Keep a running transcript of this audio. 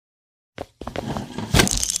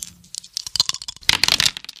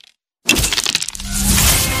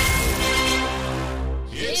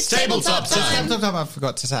Tabletop time. I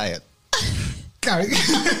forgot to say it. Go.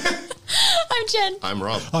 I'm Jen. I'm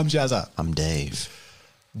Rob. I'm Jazza. I'm Dave.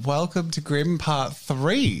 Welcome to Grim Part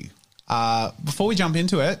 3. Before we jump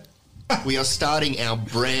into it, We are starting our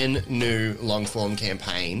brand new long-form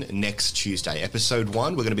campaign next Tuesday. Episode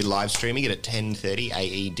 1, we're going to be live streaming it at 10:30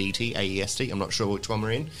 AEDT, AEST. I'm not sure which one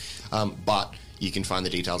we're in. But you can find the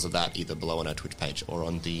details of that either below on our Twitch page or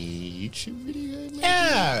on the YouTube video. Maybe?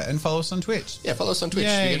 yeah, and follow us on Twitch. Yeah, follow us on Twitch.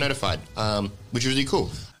 Yay. You get notified, which is really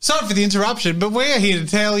cool. Sorry for the interruption, but we're here to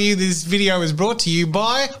tell you this video is brought to you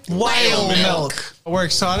by Whale Milk. We're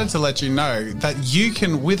excited to let you know that you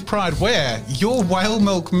can, with pride, wear your Whale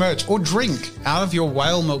Milk merch or drink out of your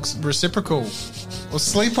Whale Milk's reciprocal or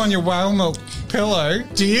sleep on your Whale Milk pillow.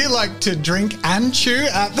 Do you like to drink and chew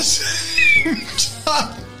at the same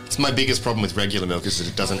time? It's my biggest problem with regular milk is that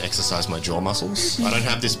it doesn't exercise my jaw muscles. I don't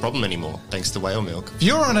have this problem anymore, thanks to whale milk. If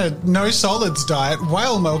you're on a no solids diet,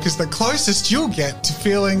 Whale Milk is the closest you'll get to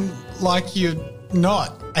feeling like you're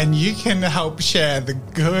not. And you can help share the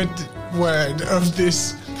good word of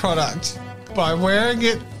this product by wearing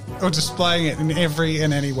it or displaying it in every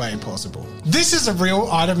and any way possible. This is a real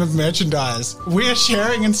item of merchandise. We are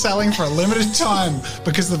sharing and selling for a limited time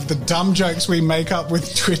because of the dumb jokes we make up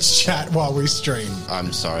with Twitch chat while we stream.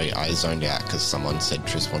 I'm sorry, I zoned out because someone said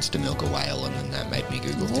Tris wants to milk a whale and then that made me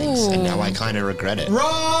Google things. And now I kind of regret it.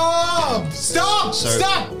 Rob! Stop!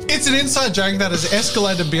 Stop! It's an inside joke that has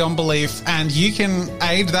escalated beyond belief, and you can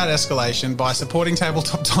aid that escalation by supporting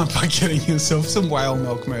Tabletop Time by getting yourself some Whale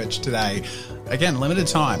Milk merch today. Again, limited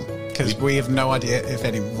time, because we have no idea if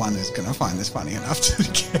anyone is going to find this funny enough to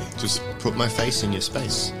get. Just put my face in your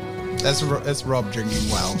space. That's Rob drinking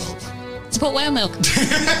Whale Milk. Support Whale Milk.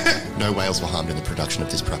 No whales were harmed in the production of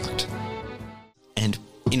this product. And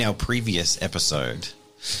in our previous episode,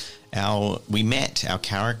 we met our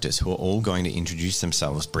characters who are all going to introduce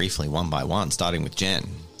themselves briefly one by one, starting with Jen.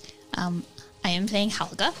 I am playing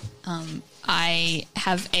Helga. I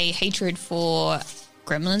have a hatred for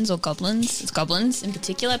gremlins or goblins. It's goblins in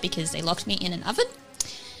particular because they locked me in an oven.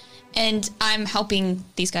 And I'm helping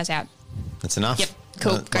these guys out. That's enough. Yep,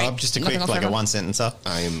 cool, great. Rob, just a Nothing quick, off like a forever. one-sentence up.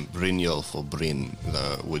 I am Brynjolf or Bryn,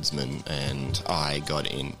 the woodsman, and I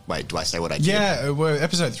got in... Wait, do I say what I did? Yeah, we're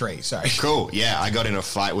episode 3, sorry. Cool, yeah, I got in a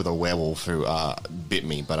fight with a werewolf who bit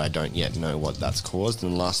me, but I don't yet know what that's caused.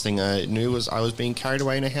 And the last thing I knew was I was being carried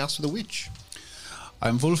away in a house with a witch.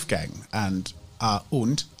 I'm Wolfgang, and I'm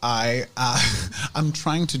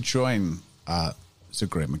trying to join the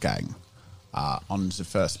Grim Gang on the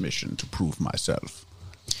first mission to prove myself,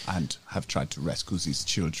 and have tried to rescue these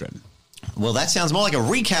children. Well, that sounds more like a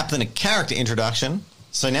recap than a character introduction.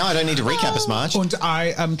 So now I don't need to recap as much. And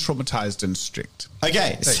I am traumatized and strict.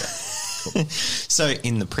 Okay. There you go. So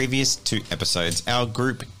in the previous 2 episodes, our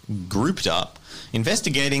group grouped up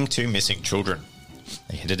investigating 2 missing children.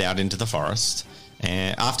 They headed out into the forest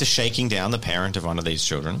after shaking down the parent of one of these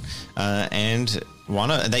children, and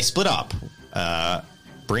they split up.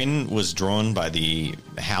 Bryn was drawn by the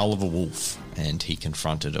howl of a wolf, and he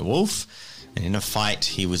confronted a wolf. And in a fight,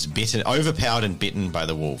 he was overpowered and bitten by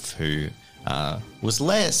the wolf, who was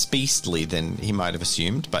less beastly than he might have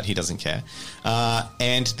assumed, but he doesn't care.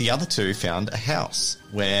 And the other 2 found a house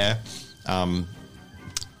where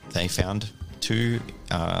they found 2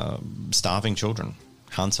 starving children,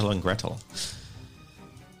 Hansel and Gretel.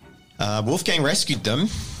 Wolfgang rescued them,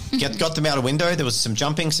 got them out a window. There was some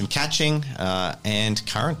jumping, some catching, and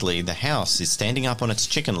currently the house is standing up on its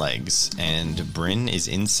chicken legs, and Bryn is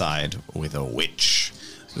inside with a witch.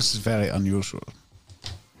 This is very unusual.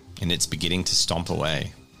 And it's beginning to stomp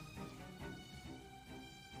away.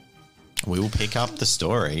 We will pick up the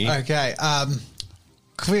story. Okay,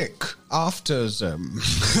 quick, after them.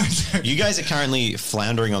 You guys are currently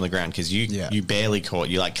floundering on the ground because Yeah. you barely caught.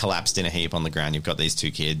 You collapsed in a heap on the ground. You've got these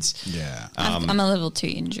 2 kids. Yeah. I'm a level 2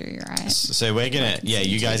 injury, right? So we're gonna. Yeah,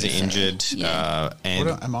 you guys are injured. Yeah. And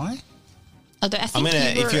Am I? Although I think I'm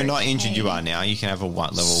gonna. you were if you're not injured, okay. you are now. You can have a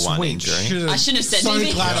level 1 Sweet. injury. I shouldn't have said so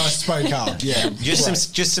anything. glad I spoke up. Yeah.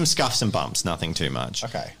 Just some scuffs and bumps. Nothing too much.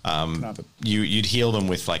 Okay. Can I have You'd heal them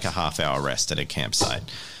with like a half-hour rest at a campsite.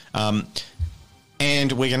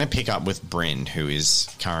 And we're going to pick up with Bryn, who is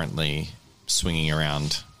currently swinging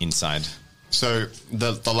around inside. So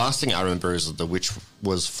the last thing I remember is that the witch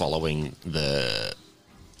was following the...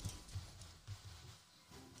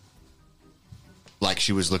 Like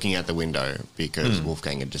she was looking out the window because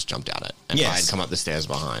Wolfgang had just jumped out it. And Yes. I had come up the stairs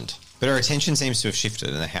behind. But her attention seems to have shifted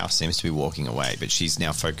and the house seems to be walking away, but she's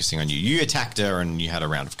now focusing on you. You attacked her and you had a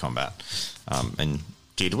round of combat. And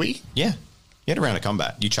Did we? yeah, you had a round of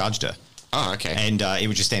combat. You charged her. Oh, okay. And it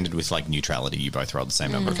was just ended with like neutrality. You both rolled the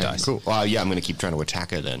same number of dice. Cool. Well, yeah, I'm going to keep trying to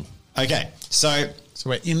attack her then. Okay, so So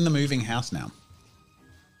we're in the moving house now.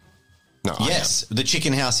 No, I yes, the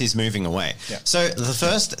chicken house is moving away. Yeah. So the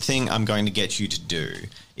first thing I'm going to get you to do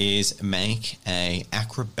is make a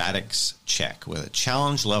acrobatics check with a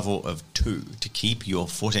challenge level of 2 to keep your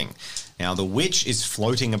footing. Now the witch is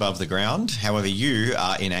floating above the ground. However, you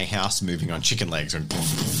are in a house moving on chicken legs.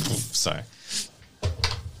 So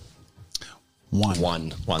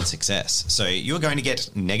One. one success. So you're going to get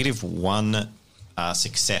 -1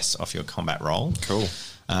 success off your combat roll. Cool.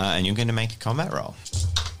 And you're going to make a combat roll.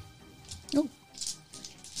 Oh.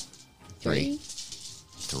 3.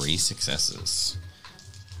 3 successes.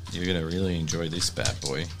 You're going to really enjoy this bad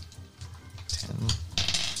boy. 10.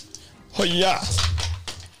 Oh, yeah.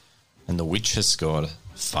 And the witch has scored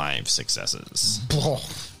 5 successes,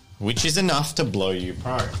 which is enough to blow you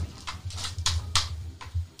prone.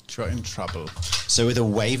 You're in trouble. So with a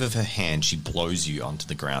wave of her hand, she blows you onto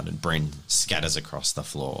the ground and Bryn scatters across the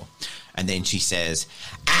floor. And then she says,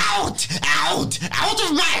 "Out! Out! Out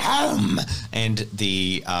of my home!" And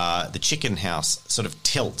the chicken house sort of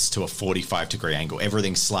tilts to a 45-degree angle.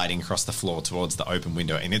 Everything's sliding across the floor towards the open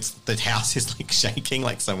window. And the house is like shaking,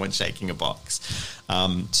 like someone shaking a box.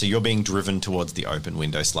 So you're being driven towards the open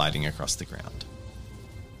window, sliding across the ground.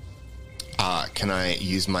 Can I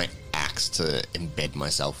use my axe to embed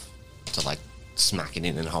myself to like smack it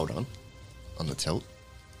in and hold on the tilt?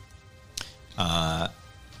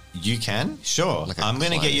 You can, sure. Like a I'm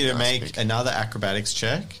going to get you to climbing make aspect. another acrobatics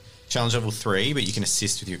check. Challenge level 3, but you can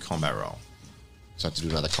assist with your combat roll. So I have to do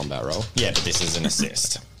another combat roll. Yeah, but this is an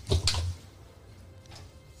assist.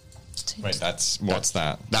 Wait, what's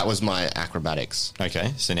that? That was my acrobatics.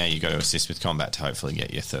 Okay, so now you got to assist with combat to hopefully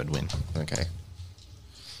get your 3rd win. Okay.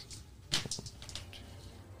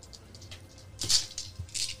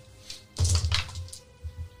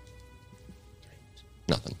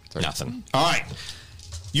 Nothing. 3. Nothing. All right.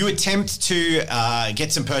 You attempt to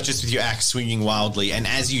get some purchase with your axe swinging wildly, and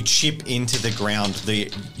as you chip into the ground,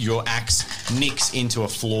 your axe nicks into a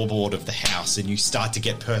floorboard of the house, and you start to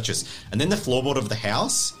get purchase. And then the floorboard of the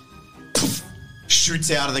house poof, shoots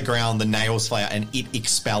out of the ground, the nails fly out, and it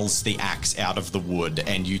expels the axe out of the wood,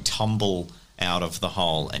 and you tumble out of the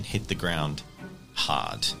hole and hit the ground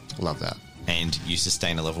hard. Love that. And you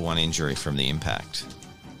sustain a level 1 injury from the impact.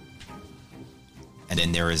 And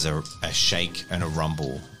then there is a shake and a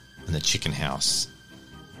rumble, and the chicken house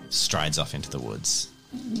strides off into the woods.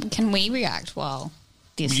 Can we react while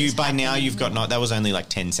this is By now, happening? you've got that was only like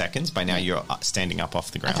 10 seconds. By now, you're standing up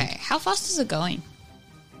off the ground. Okay, how fast is it going?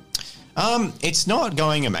 It's not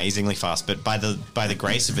going amazingly fast, but by the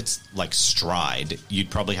grace of its like stride, you'd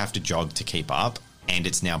probably have to jog to keep up, and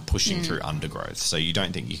it's now pushing through undergrowth, so you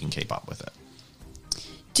don't think you can keep up with it.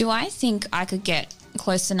 Do I think I could get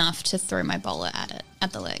close enough to throw my bowler at it,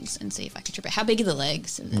 at the legs, and see if I could trip it? How big are the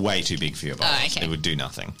legs? Way too big for your bowler. okay. It would do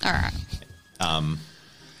nothing. All right.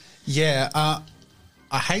 Yeah,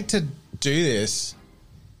 I hate to do this,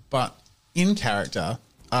 but in character,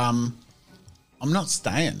 I'm not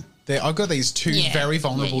staying. I've got these 2 Yeah, very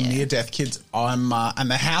vulnerable yeah. near-death kids. And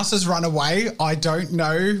the house has run away. I don't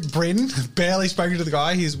know Bryn. Barely spoken to the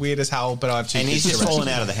guy. He's weird as hell, but I have 2 And he's kids just to fallen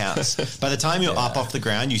rescue. out of the house. By the time you're up off the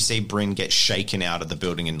ground, you see Bryn get shaken out of the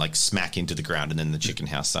building and like smack into the ground, and then the chicken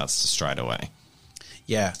house starts to stride away.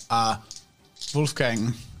 Yeah,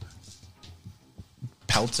 Wolfgang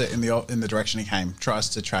pelts it in the direction he came. Tries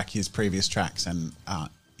to track his previous tracks, and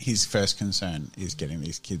his first concern is getting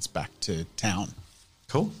these kids back to town.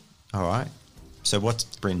 Cool. All right. So what's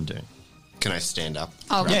Bryn do? Can I stand up?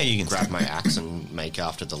 Oh, Yeah, you can Grab my axe and make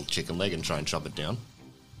after the chicken leg and try and chop it down.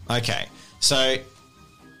 Okay, so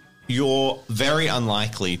you're very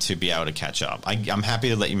unlikely to be able to catch up. I'm happy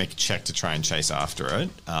to let you make a check to try and chase after it,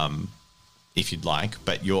 if you'd like,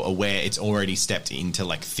 but you're aware it's already stepped into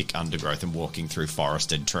like thick undergrowth and walking through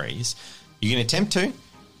forested trees. You can attempt to.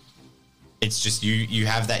 It's just you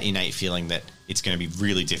have that innate feeling that it's going to be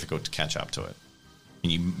really difficult to catch up to it.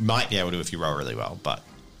 And you might be able to if you roll really well, but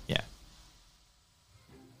yeah.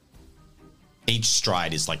 Each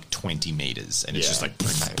stride is like 20 meters, and it's just like...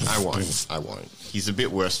 Okay, I won't. He's a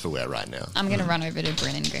bit worse for wear right now. I'm going to run over to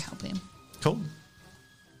Bryn and go help him. Cool.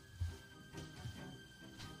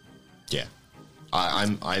 Yeah.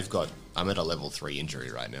 I'm at a level 3 injury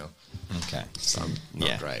right now. Okay. So I'm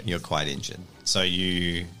not great. You're quite injured. So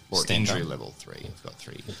you Or stand injury up. level 3. I've got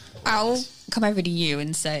 3. I'll come over to you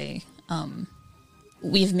and say,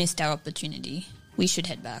 we've missed our opportunity. We should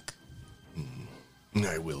head back.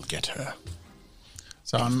 I will get her.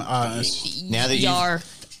 So I'm Now that Yar.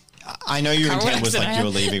 I know your Car intent was like accident.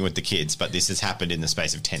 you were leaving with the kids, but this has happened in the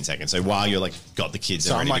space of 10 seconds. So while you're like got the kids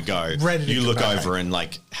So and I'm, ready to like, go, ready to you go. look Okay. over and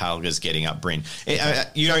like Helga's getting up Bryn.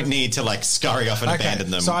 You don't need to like scurry off and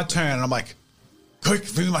abandon them. So I turn and I'm like, quick,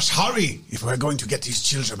 we must hurry if we're going to get these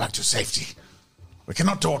children back to safety. We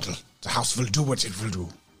cannot dawdle. The house will do what it will do.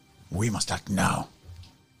 We must act now.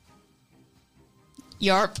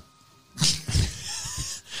 Yarp.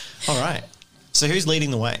 All right. So who's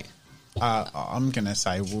leading the way? I'm going to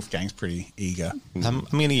say Wolfgang's pretty eager. I'm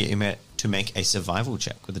going to get you to make a survival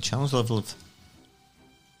check with a challenge level of.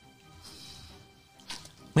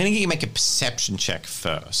 I'm going to get you to make a perception check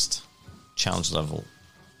first. Challenge level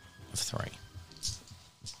of 3.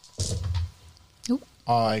 Oop.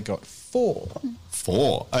 I got 4.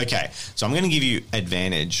 4. Okay. So I'm going to give you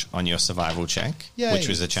advantage on your survival check, Yay. which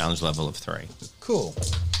was a challenge level of 3. Cool.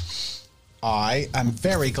 I am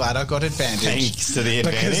very glad I got advantage. Thanks to the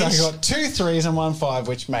advantage. Because I got 2 3s and 1 5,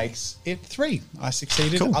 which makes it 3. I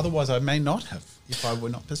succeeded. Cool. Otherwise, I may not have if I were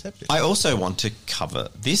not perceptive. I also want to cover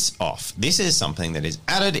this off. This is something that is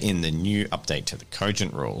added in the new update to the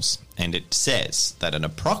Cogent rules, and it says that an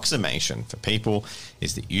approximation for people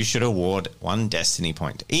is that you should award 1 destiny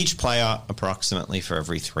point to each player approximately for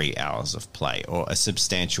every 3 hours of play or a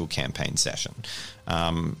substantial campaign session.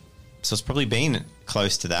 So it's probably been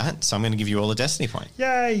close to that, so I'm going to give you all a destiny point.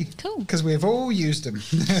 Yay! Cool. Because we've all used them.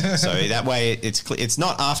 So that way it's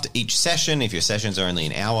not after each session if your sessions are only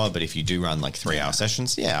an hour, but if you do run like 3-hour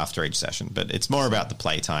sessions, after each session. But it's more about the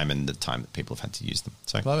play time and the time that people have had to use them.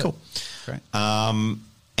 So Love cool. it. Great.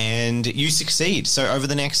 And you succeed. So over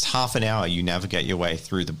the next half an hour, you navigate your way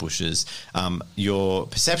through the bushes. Your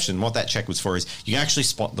perception, what that check was for, is you can actually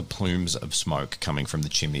spot the plumes of smoke coming from the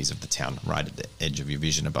chimneys of the town right at the edge of your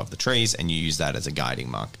vision above the trees, and you use that as a guiding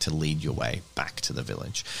mark to lead your way back to the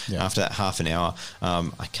village. Yeah. After that half an hour,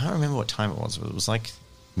 I can't remember what time it was, but it was like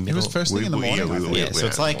middle. It was first thing in the morning. I think. Yeah, so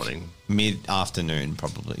it's like morning. mid-afternoon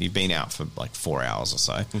probably. You've been out for like 4 hours or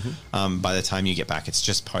so. By the time you get back, it's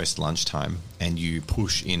just post-lunchtime, and you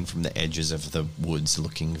push in from the edges of the woods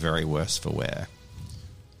looking very worse for wear.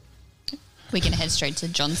 We're going to head straight to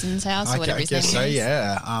Johnson's house or whatever his name guess so, is.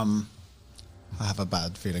 yeah. I have a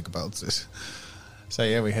bad feeling about this. So,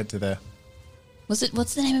 yeah, we head to there.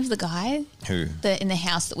 What's the name of the guy? Who? In the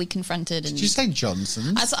house that we confronted. And Did you say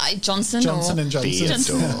Johnson? Johnson? Johnson and Johnson.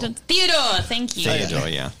 Johnson. Theodore, thank you. Theodore,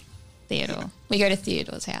 yeah. Theodore. We go to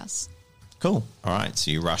Theodore's house. Cool. All right,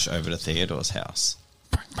 so you rush over to Theodore's house.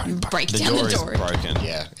 Break The down door the is door. broken.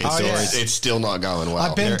 Yeah, Oh, yeah. it's still not going well.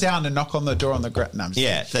 I bend down and knock on the door on the ground. No, I'm just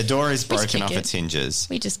Yeah, the door is Just broken kick off it. its hinges.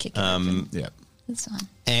 We just kick it open. yeah. It's fine.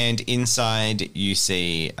 And inside, you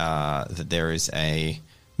see that there is a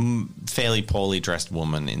fairly poorly dressed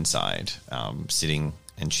woman inside, sitting,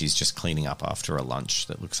 and she's just cleaning up after a lunch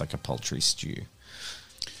that looks like a poultry stew.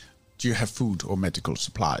 Do you have food or medical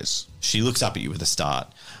supplies? She looks up at you with a start.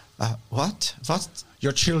 What? What?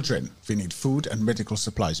 Your children. We need food and medical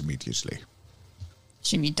supplies immediately.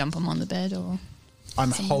 Shouldn't you dump them on the bed or? I'm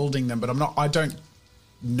holding them, but I don't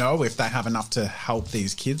know if they have enough to help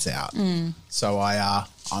these kids out. So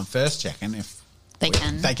I'm first checking if They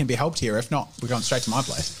can. They can be helped here. If not, we're going straight to my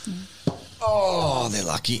place. Oh, they're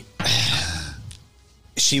lucky.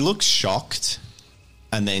 She looks shocked,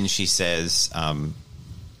 and then she says,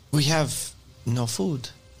 we have no food.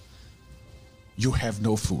 You have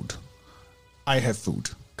no food. I have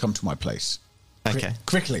food. Come to my place. Okay.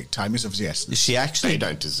 Quickly. Time is of the essence. She They actually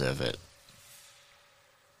don't deserve it.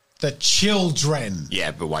 The children.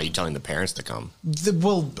 Yeah, but why are you telling the parents to come?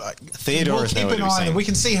 Theodore Theodore is keep know what an he was eye on them. saying. We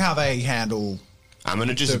can see how they handle. I'm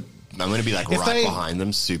gonna be like If right they- behind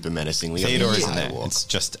them, super menacingly. on the Theodore isn't entire there. walk. It's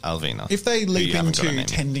just Alvina. If they who leap you haven't got a name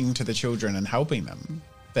into yet. tending to the children and helping them,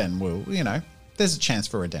 then there's a chance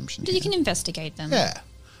for redemption. You can investigate them. Yeah.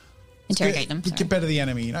 Interrogate them. Get sorry. better the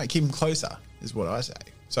enemy, keep them closer, is what I say.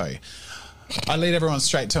 So I lead everyone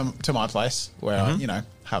straight to my place where I,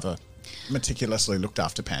 have a meticulously looked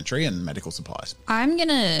after pantry and medical supplies. I'm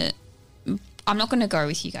not gonna go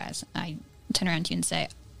with you guys. I turn around to you and say,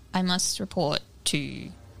 I must report to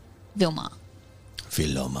Vilma.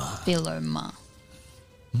 Viloma.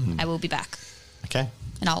 I will be back, Okay.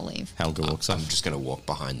 and I'll leave. Helga walks I'm off. just gonna walk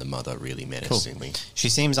behind the mother really menacingly. She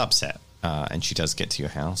seems upset, and she does get to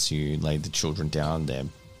your house. You lay the children down. They're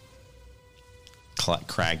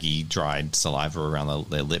craggy, dried saliva around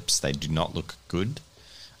their lips. They do not look good.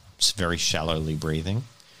 Just very shallowly breathing,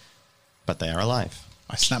 but they are alive.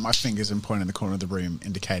 I snap my fingers and point in the corner of the room,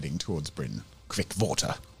 indicating towards Bryn. Quick,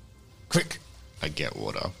 water. Quick. I get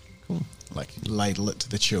water. Like, ladle it to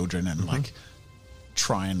the children and,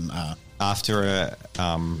 try and... After a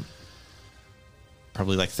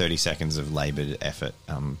probably like 30 seconds of laboured effort,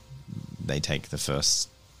 they take the first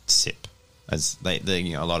sip, as they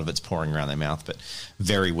a lot of it's pouring around their mouth, but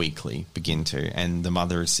very weakly begin to. And the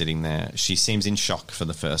mother is sitting there. She seems in shock for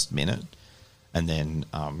the first minute, and then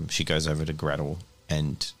she goes over to Gretel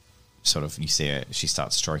and sort of, you see her, she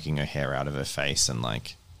starts stroking her hair out of her face, and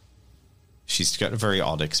like she's got a very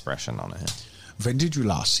odd expression on her. When did you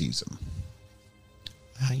last see them?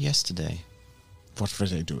 Yesterday. What were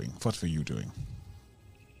they doing? What were you doing?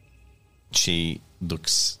 She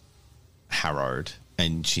looks harrowed,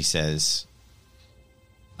 and she says,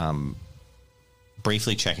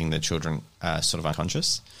 briefly checking the children sort of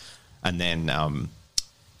unconscious, and then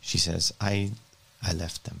she says, I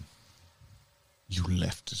left them. You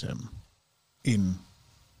left them in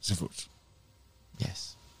the woods.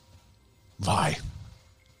 Yes. Why?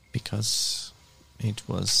 Because it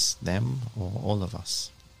was them or all of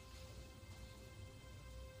us.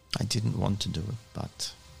 I didn't want to do it,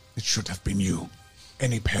 but... It should have been you.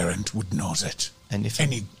 Any parent would know that. And if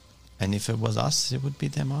it was us, it would be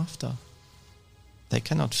them after. They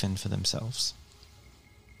cannot fend for themselves.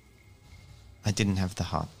 I didn't have the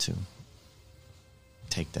heart to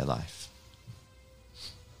take their life.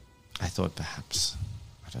 I thought perhaps,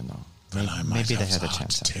 I don't know. Well, I might maybe they have had a the heart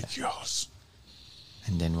chance to out take there. yours.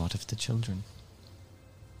 And then what of the children?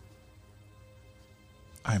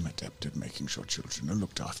 I'm adept at making sure children are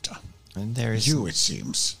looked after. And there is You, it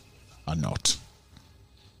seems, are not.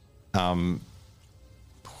 I'm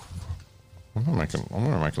gonna make a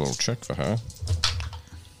little check for her.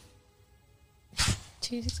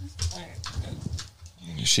 2 successes.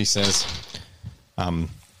 She says,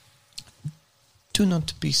 "Do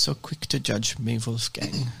not be so quick to judge me,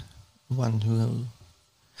 Wolfgang. One who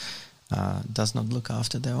does not look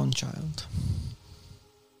after their own child."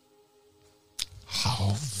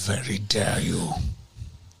 How very dare you?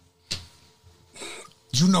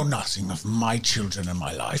 You know nothing of my children and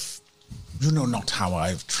my life. You know not how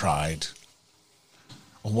I've tried,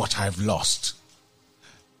 or what I've lost,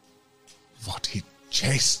 what he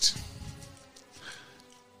chased.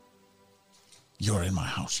 You're in my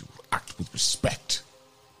house. You act with respect.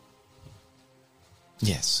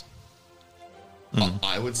 Yes.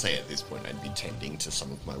 I would say at this point I'd be tending to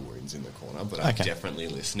some of my wounds in the corner, but I'm Okay. definitely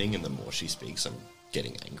listening, and the more she speaks, I'm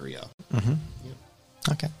getting angrier.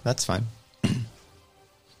 Okay, that's fine.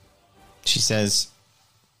 She says,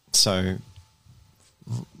 "So,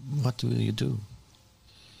 what will you do?"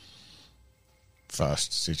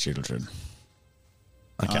 First, the children.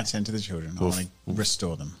 Okay. I tend to the children. I Oof. want to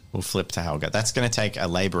restore them. We'll flip to Helga. That's going to take a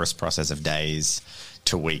laborious process of days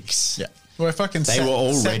to weeks. Yeah. Well, if I can They set, were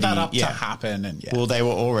already- set that up yeah. to happen, and Well, they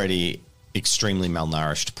were already extremely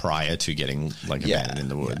malnourished prior to getting abandoned in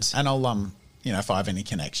the woods. Yeah. And I'll if I have any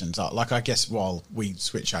connections, I guess while we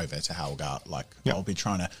switch over to Helga, Yeah. I'll be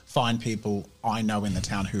trying to find people I know in the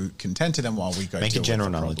town who can tend to them while we go Make a deal with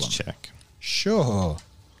general the knowledge problem. check Sure.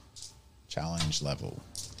 Challenge level.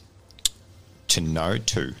 to know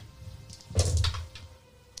 2.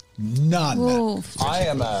 None. Whoa. I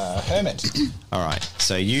am a hermit. All right.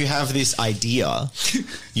 So you have this idea.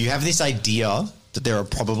 That there are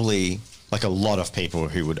probably like a lot of people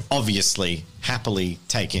who would obviously happily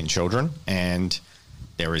take in children, and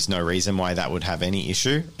there is no reason why that would have any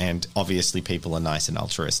issue. And obviously people are nice and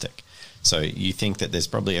altruistic. So you think that there's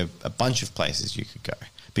probably a bunch of places you could go,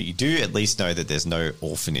 but you do at least know that there's no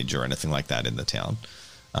orphanage or anything like that in the town.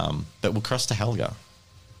 But we'll cross to Helga.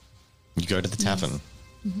 You go to the tavern.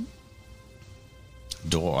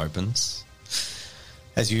 Door opens.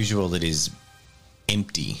 As usual, it is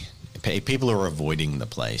empty. People are avoiding the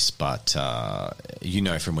place, but you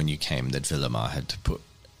know from when you came that Villamar had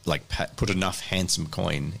put enough handsome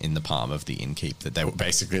coin in the palm of the innkeep that they were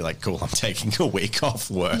basically like, "Cool, I'm taking a week off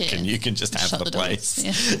work, Yeah. and you can just have Shut the the doors, place.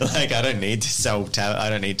 yeah. Like, I don't need to sell. I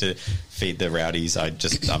don't need to feed the rowdies.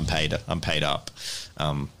 I'm paid. I'm paid up."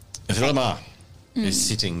 Villamar is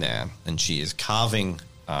sitting there, and she is carving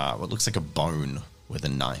what looks like a bone with a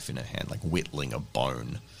knife in her hand, like whittling a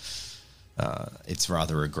bone. It's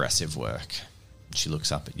rather aggressive work. She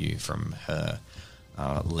looks up at you from her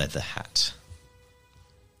leather hat.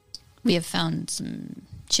 We have found some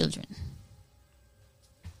children.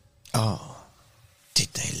 Oh, did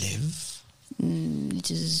they live? It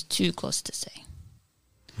is too close to say.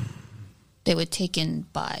 They were taken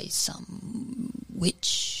by some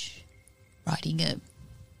witch riding a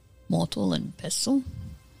mortal and pestle.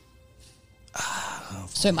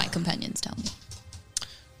 So my companions tell me.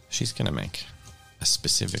 She's going to make a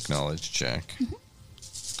specific knowledge check.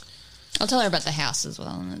 I'll tell her about the house as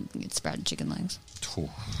well, and then get sprouted chicken legs.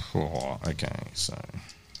 Okay, so...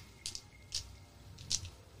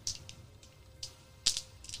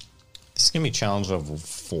 This It's going to be challenge level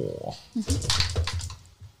 4.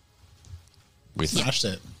 With Smashed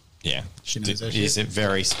it. Yeah. She knows her Is shit. it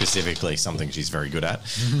very specifically something she's very good at?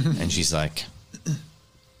 And she's like,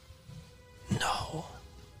 no,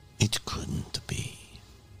 it couldn't be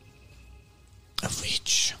a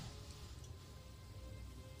witch.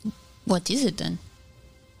 What is it then?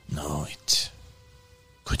 No, it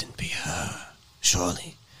couldn't be her.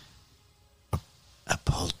 Surely. A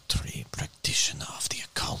paltry practitioner of the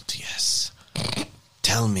occult, yes.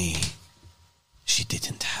 Tell me she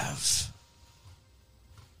didn't have...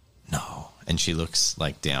 No. And she looks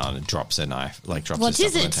like down and drops her knife, like drops What her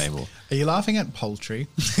is stuff on it? the table. Are you laughing at poultry?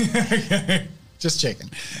 Just checking.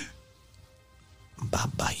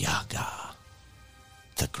 Baba Yaga,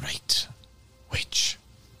 the great witch.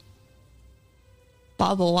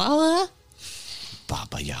 Baba Wala?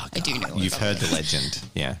 Baba Yaga. I do know You've Baba heard the legend.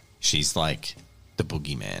 Yeah. She's like the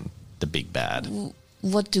boogeyman, the big bad.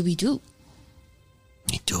 What do we do?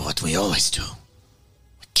 We do what we always do.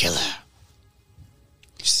 We kill her.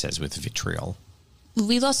 She says with vitriol.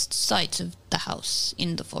 We lost sight of the house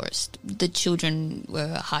in the forest. The children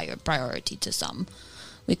were a higher priority to some.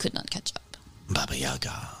 We could not catch up. Baba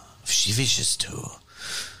Yaga, if she wishes to,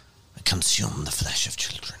 consume the flesh of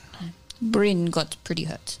children. Bryn got pretty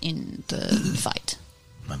hurt in the fight.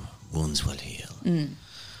 My wounds will heal.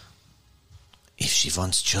 If she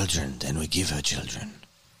wants children, then we give her children.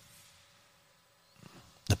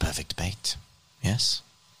 The perfect bait, yes?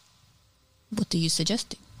 What are you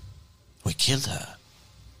suggesting? We kill her.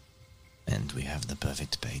 And we have the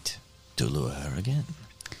perfect bait to lure her again.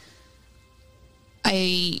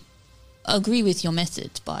 I agree with your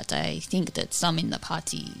method, but I think that some in the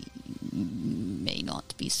party may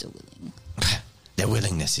not be so willing. Their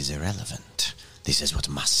willingness is irrelevant. This is what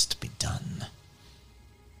must be done.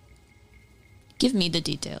 Give me the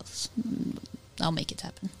details. I'll make it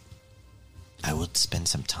happen. I would spend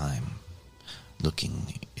some time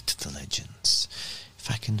looking into the legends. If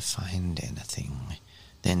I can find anything,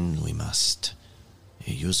 then we must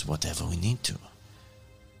use whatever we need to.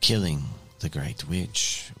 Killing the Great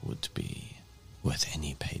Witch would be worth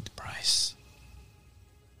any paid price.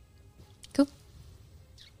 Cool.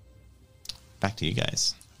 Back to you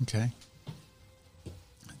guys. Okay.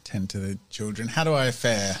 Tend to the children. How do I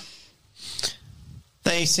fare?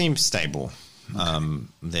 They seem stable.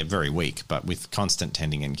 They're very weak, but with constant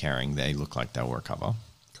tending and caring, they look like they'll recover.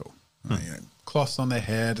 Cool. You know, cloths on their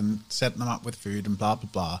head and setting them up with food and blah, blah,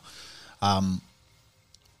 blah.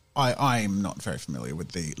 I'm not very familiar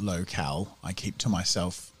with the locale. I keep to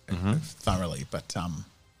myself thoroughly, but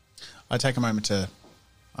I take a moment to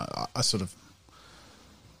I sort of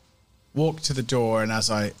walk to the door, and as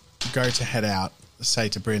I go to head out, say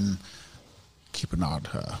to Bryn, keep an eye on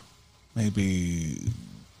her. Maybe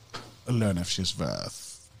learn if she's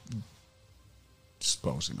worth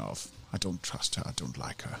disposing of. I don't trust her. I don't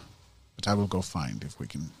like her. But I will go find if we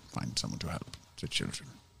can find someone to help the children.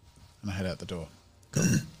 And I head out the door. All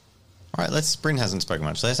right, Bryn hasn't spoken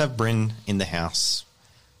much. Let's have Bryn in the house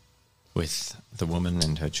with the woman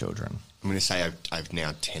and her children. I'm going to say I've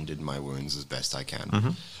now tended my wounds as best I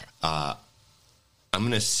can. I'm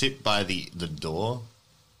going to sit by the door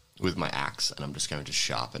with my axe, and I'm just going to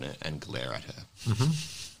sharpen it and glare at her.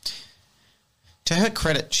 To her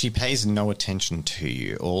credit, she pays no attention to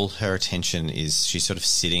you. All her attention is she's sort of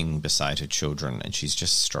sitting beside her children, and she's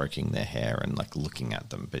just stroking their hair and like looking at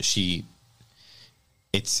them. But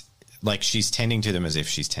it's like she's tending to them as if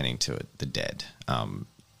she's tending to the dead.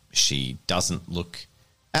 She doesn't look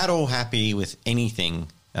at all happy with anything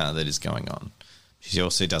that is going on. She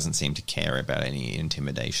also doesn't seem to care about any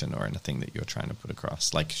intimidation or anything that you're trying to put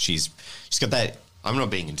across. Like she's got that. I'm not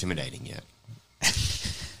being intimidating yet.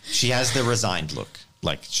 She has the resigned look.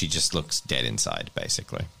 Like she just looks dead inside,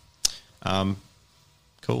 basically.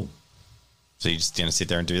 Cool. So you're just going to sit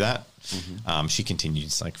there and do that? She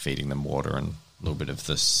continues like feeding them water and a little bit of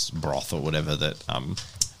this broth or whatever that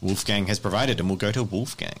Wolfgang has provided, and we'll go to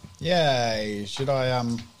Wolfgang. Yay. Should I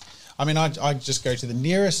I just go to the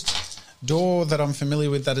nearest door that I'm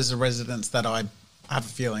familiar with that is a residence that I have a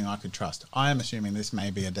feeling I could trust. I am assuming this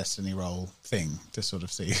may be a destiny roll thing to sort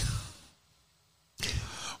of see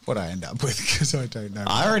what I end up with, because I don't know.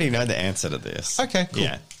 I already know the answer to this. Okay, cool.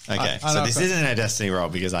 Yeah. Okay. I So know this I've got- isn't a destiny roll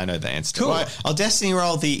because I know the answer. Cool. Well, I'll destiny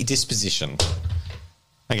roll the disposition.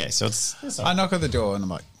 Okay, so it's I knock on the door and I'm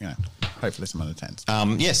like, hopefully someone attends.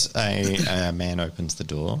 yes, a man opens the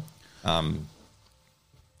door.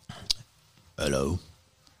 Hello.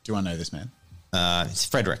 Do I know this man? It's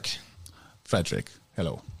Frederick. Frederick,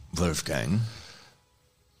 hello. Wolfgang.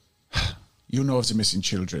 You know of the missing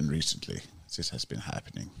children recently. This has been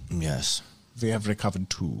happening. Yes. We have recovered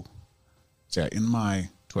 2. They're in my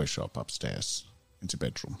toy shop upstairs in the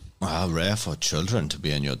bedroom. Wow, rare for children to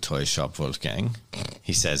be in your toy shop, Wolfgang,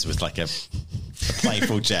 he says with like a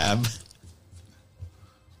playful jab.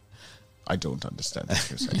 I don't understand what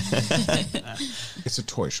you're saying. It's a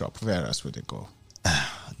toy shop. Where else would they go?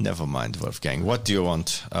 Never mind, Wolfgang. What do you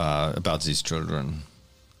want about these children?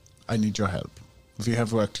 I need your help. We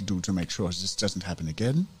have work to do to make sure this doesn't happen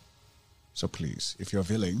again. So please, if you're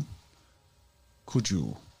willing, could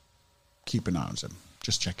you keep an eye on them?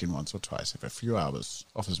 Just check in once or twice every few hours,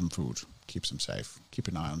 offer them food, keep them safe, keep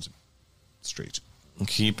an eye on the street.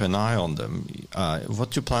 Keep an eye on them.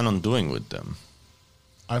 What do you plan on doing with them?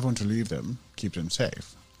 I want to leave them, keep them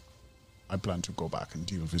safe. I plan to go back and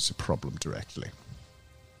deal with the problem directly.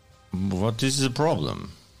 What is the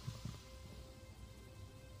problem?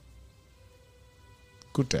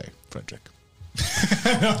 Good day, Frederick.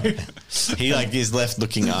 He is left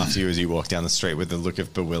looking after you as you walk down the street with a look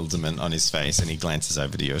of bewilderment on his face, and he glances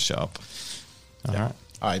over to your shop. All right.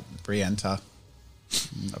 I re-enter,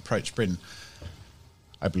 approach Bryn.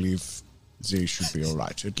 I believe they should be all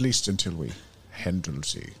right, at least until we handle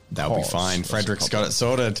the That'll be cause fine. of the Frederick's got problem. it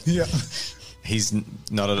sorted. Yeah. He's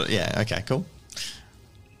not at yeah, okay, cool.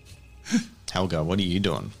 Helga, what are you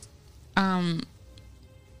doing?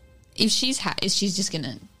 If she's just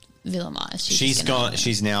gonna Villamar.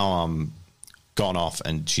 She's now gone off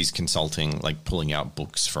and she's consulting, like pulling out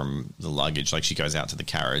books from the luggage. Like she goes out to the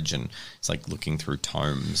carriage and it's like looking through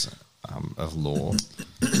tomes of law.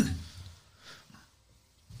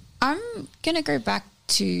 I'm gonna go back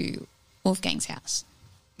to Wolfgang's house.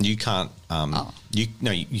 You can't. You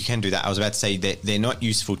can do that. I was about to say that they're not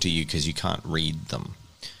useful to you because you can't read them.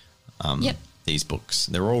 Yep. These books,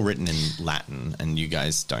 they're all written in Latin, and you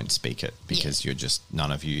guys don't speak it because you're just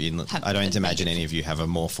none of you. I don't imagine any of you have a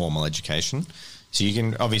more formal education, so you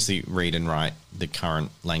can obviously read and write the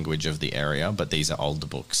current language of the area, but these are older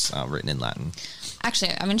books written in Latin.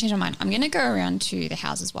 Actually, I'm going to change my mind. I'm going to go around to the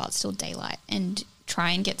houses while it's still daylight and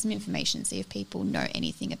try and get some information, see if people know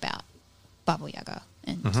anything about Baba Yaga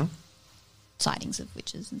and sightings of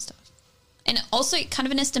witches and stuff. And also kind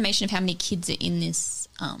of an estimation of how many kids are in this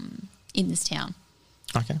town.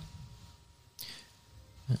 Okay.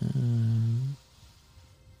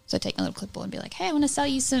 So take my little clipboard and be like, hey, I want to sell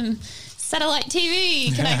you some satellite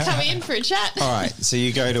TV. Can I come in for a chat? All right. So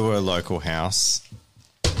you go to a local house,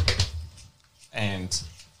 and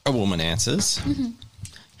a woman answers.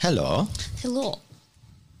 Hello. Hello.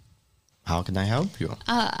 How can I help you?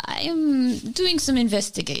 I am doing some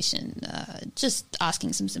investigation, just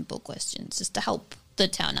asking some simple questions just to help the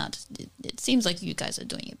town out. It seems like you guys are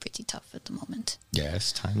doing it pretty tough at the moment.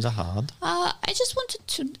 Yes, times are hard. I just wanted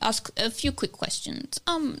to ask a few quick questions.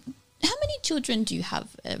 How many children do you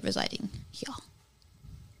have residing here?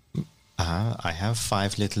 I have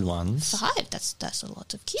 5 little ones. 5? That's a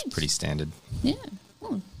lot of kids. Pretty standard. Yeah.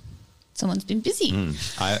 Oh, someone's been busy.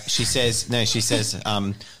 She says,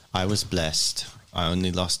 I was blessed. I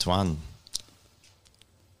only lost 1.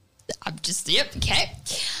 I'm just, yep, okay.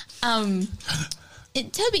 Tell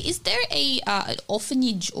me, is there an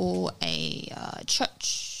orphanage or a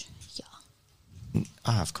church here?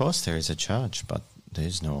 Of course there is a church, but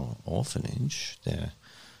there's no orphanage. There,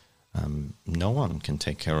 no one can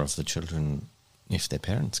take care of the children if their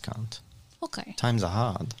parents can't. Okay. Times are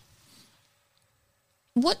hard.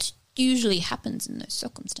 What usually happens in those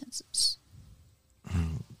circumstances?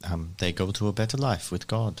 They go to a better life with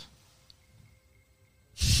God.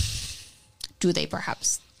 Do they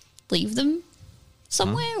perhaps leave them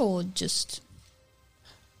somewhere or just...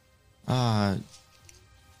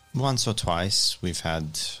 Once or twice we've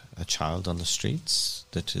had a child on the streets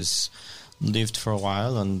that has lived for a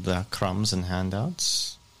while on the crumbs and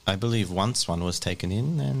handouts. I believe once one was taken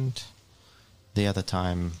in and the other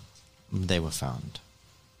time they were found.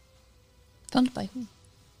 Found by who?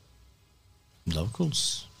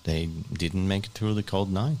 Locals. They didn't make it through the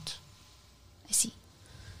cold night. I see.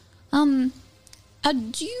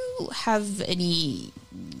 Do you have any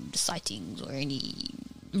sightings or any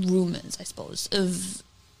rumors, I suppose, of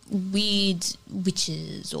weird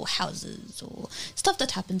witches or houses or stuff that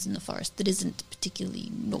happens in the forest that isn't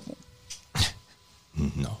particularly normal?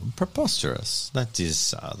 No, preposterous. That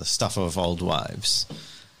is the stuff of old wives.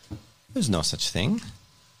 There's no such thing.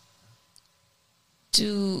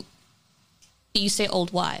 Do you say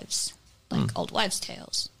old wives? Like old wives'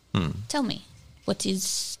 tales? Tell me, what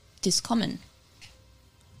is this common?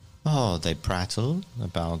 Oh, they prattle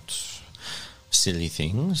about silly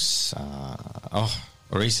things.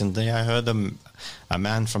 Recently I heard a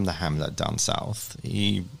man from the hamlet down south.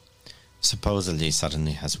 He supposedly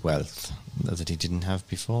suddenly has wealth that he didn't have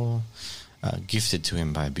before. gifted to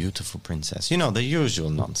him by a beautiful princess. You know, the usual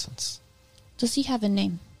nonsense. Does he have a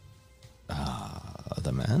name?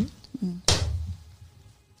 The man?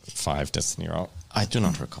 5 destiny roll. I do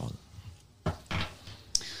not recall.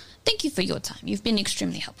 Thank you for your time. You've been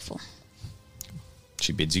extremely helpful.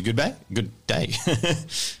 She bids you goodbye. Good day.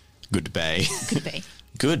 Good bay. Good day.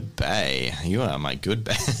 Good bay. You are my good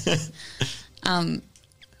bay.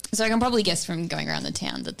 So I can probably guess from going around the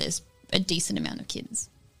town that there's a decent amount of kids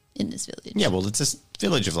in this village. Yeah, well, it's a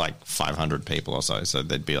village of like 500 people or so. So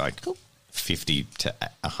there'd be like Cool. 50 to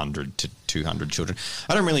 100 to 200 children.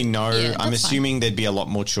 I don't really know. Yeah, I'm that's assuming there'd be a lot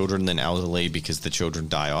more children than elderly because the children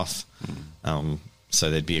die off. So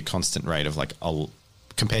there'd be a constant rate of like,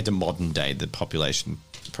 compared to modern day, the population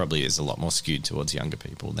probably is a lot more skewed towards younger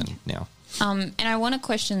people than now. And I want to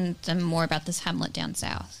question them more about this hamlet down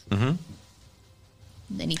south. Mm-hmm.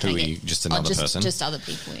 Then you Who take are it. you? Just another person? Just other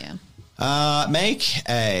people, yeah. Make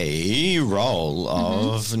a roll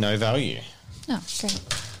of no value. Oh, great.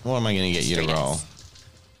 What am I going to get you to Straight roll? A's.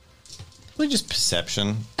 Probably just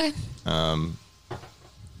perception. Okay. Did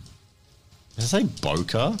I say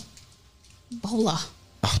Boca? Bowler.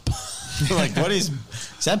 Like, what is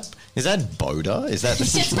that Boda? Is that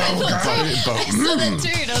Yes, I thought too. I saw that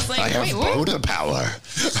too, and I was like, wait, what? Boda power.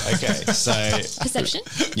 Okay, so Perception?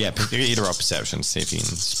 yeah, either roll perception, see if you can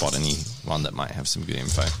spot anyone that might have some good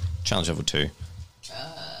info. Challenge level 2.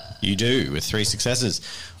 You do, with 3 successes.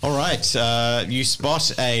 All right, you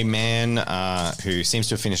spot a man who seems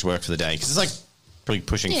to have finished work for the day, because it's like probably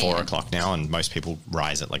pushing 4 o'clock now, and most people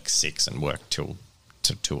rise at like 6 and work till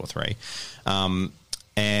 2 or 3.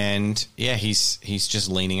 And yeah, he's just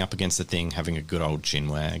leaning up against the thing, having a good old chin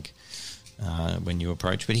wag when you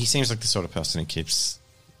approach. But he seems like the sort of person who keeps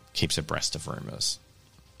abreast of rumours.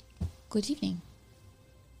 Good evening.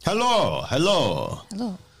 Hello. Hello.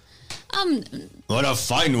 What a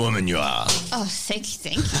fine woman you are. Oh, thank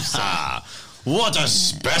you, sir. Ah, what a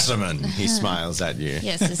specimen. He smiles at you.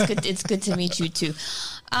 Yes, it's good to meet you too.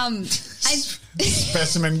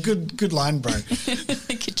 Specimen. Good line, bro.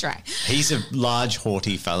 Good try. He's a large,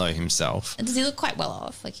 haughty fellow himself. Does he look quite well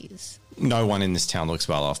off? Like he's... No one in this town looks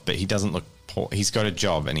well off, but he doesn't look poor. He's got a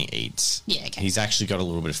job and he eats. Yeah, okay. He's actually got a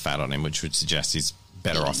little bit of fat on him, which would suggest he's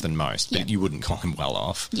better off than most, but Yeah. you wouldn't call him well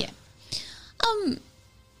off. Yeah.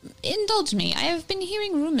 Indulge me. I have been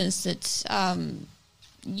hearing rumors that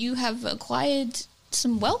you have acquired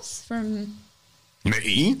some wealth from...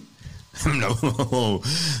 Me?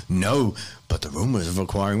 No, but the rumors of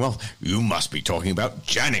acquiring wealth. You must be talking about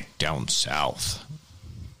Janik down south.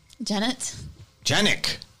 Janet?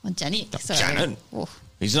 Janik? Well, Janet. Sorry. Janet? Oh,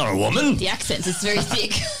 He's not a woman. the accent is very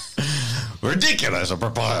thick. Ridiculous, a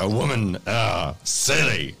woman.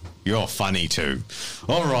 Silly. You're funny too.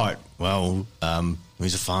 All right, well,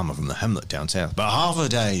 he's a farmer from the hamlet down south, but half a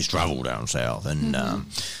day's travel down south, and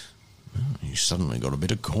he's suddenly got a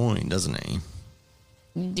bit of coin, doesn't he?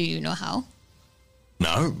 Do you know how?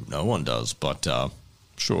 No one does, but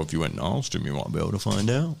sure, if you went and asked him, you might be able to find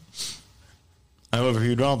out. However, if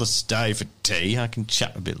you'd rather stay for tea, I can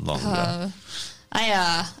chat a bit longer.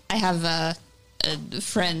 I have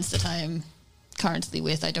friends that I am currently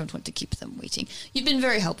with. I don't want to keep them waiting. You've been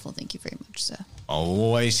very helpful. Thank you very much, sir.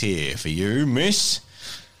 Always here for you, miss.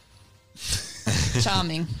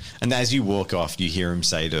 Charming. And as you walk off, you hear him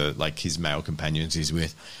say to like his male companions he's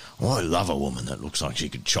with, "Oh, I love a woman that looks like she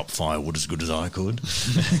could chop firewood as good as I could."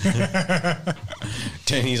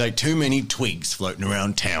 And he's like, too many twigs floating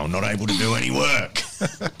around town, not able to do any work.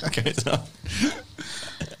 Okay,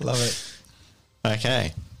 Love it.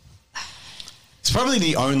 okay. It's probably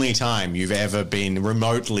the only time you've ever been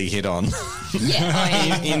remotely hit on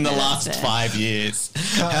Yeah. in the last 5 years.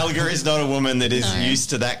 Helga is not a woman that is No. used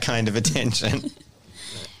to that kind of attention.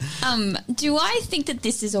 Do I think that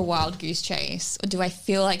this is a wild goose chase, or do I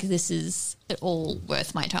feel like this is at all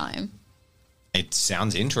worth my time? It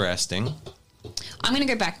sounds interesting. I'm going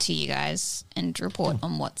to go back to you guys and report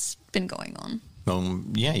on what's been going on.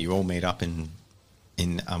 Yeah, you all meet up in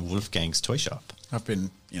Wolfgang's toy shop. I've been,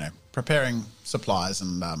 preparing supplies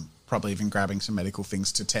and probably even grabbing some medical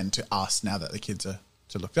things to tend to us now that the kids are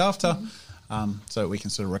looked after, so we can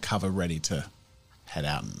sort of recover, ready to head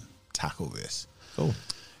out and tackle this. Cool.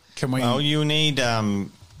 Can we? Oh, you need.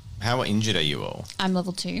 How injured are you all? I'm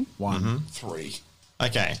level 2. 1, 3.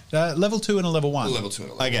 Okay. level 2 and a level 1. Level 2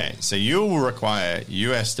 and a level Okay. So you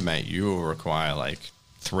will estimate you will require like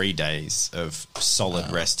 3 days of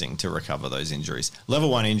solid resting to recover those injuries. Level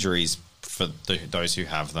 1 injuries, for those who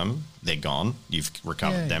have them, they're gone. You've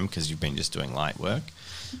recovered them because you've been just doing light work.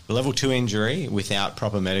 The level 2 injury without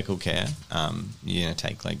proper medical care, you're going to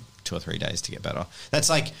take like 2 or 3 days to get better. That's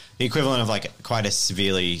like the equivalent of like quite a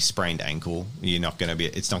severely sprained ankle. It's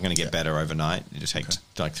not going to get better overnight. It'll take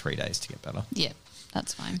like 3 days to get better. Yeah,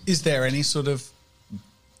 that's fine. Is there any sort of,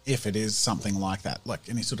 if it is something like that, like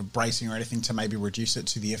any sort of bracing or anything to maybe reduce it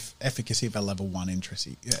to the efficacy of a level 1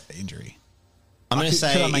 injury? I'm going to Could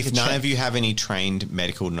I say make if a none check? of you have any trained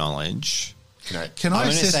medical knowledge. Can I I'm gonna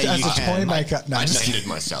assist say as you a can. toy maker? No, I just defended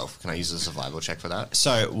myself. Can I use a survival check for that?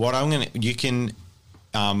 So what you can,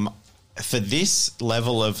 for this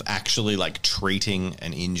level of actually like treating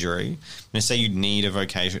an injury, I'm going to say you'd need a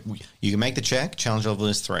vocation. You can make the check. Challenge level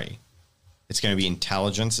is 3. It's going to be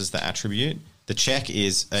intelligence as the attribute. The check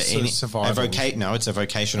is survival. it's a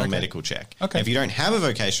vocational Okay. medical check. Okay. If you don't have a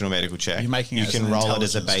vocational medical check, You're making you it as can an roll it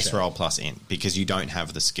as a intelligence base check. roll plus int because you don't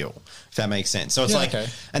have the skill. If that makes sense. So it's Yeah, like, okay.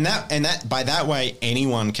 and that by that way,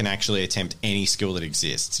 anyone can actually attempt any skill that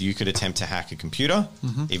exists. You could attempt to hack a computer,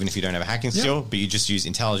 even if you don't have a hacking skill, but you just use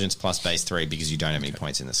intelligence plus base 3 because you don't have any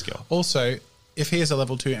points in the skill. also, if he has a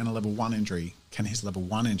level 2 and a level 1 injury, can his level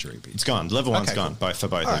 1 injury be? It's gone. Level 1's Okay, gone cool. for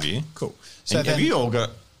both All of right, you. cool. So So have you all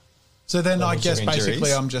got? So then I Level 2 guess basically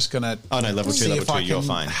injuries? I'm just going to Oh, no, level 2, see level if 2, I you're can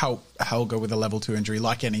fine. help Helga with a level 2 injury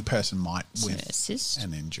like any person might with Assist?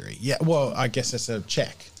 an injury. Yeah, well, I guess it's a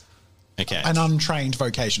check. Okay. An untrained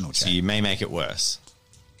vocational So check. you may make it worse.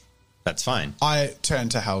 That's fine. I turn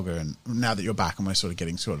to Helga and now that you're back and we're sort of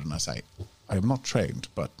getting sorted and I say, I am not trained,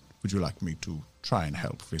 but would you like me to try and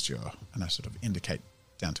help with your, and I sort of indicate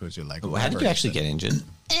down towards your leg. or How whatever did you it actually is. get injured?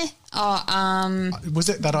 Was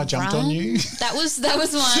it that I jumped on you? That was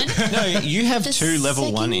one. No, you have The 2 level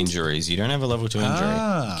 1 second- injuries. You don't have a level 2 injury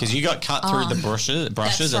Ah. because you got cut through the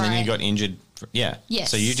brushes, and then you right. got injured. Yeah.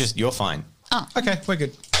 Yes. So you're fine. Okay, we're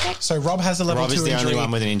good. So Rob has a level Rob 2 is the injury. only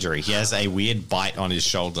one with an injury. He has a weird bite on his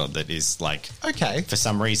shoulder that is like, Okay. for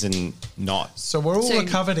some reason, not. So we're all So-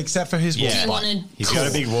 recovered except for his wolf Yeah, you bite. wanna- he's got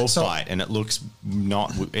a big wolf So- bite, and it looks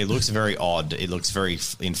not. It looks very odd. It looks very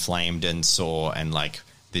inflamed and sore, and like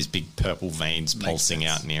there's big purple veins pulsing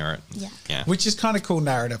sense. out near it. Yeah. Yeah. Which is kind of cool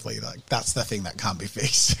narratively. Like that's the thing that can't be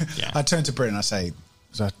fixed. Yeah. I turn to Bryn and I say,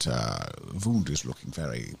 that wound is looking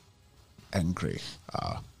very angry.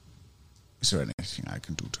 Is there anything I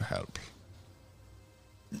can do to help?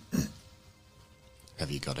 Have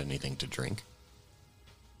you got anything to drink?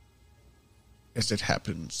 As it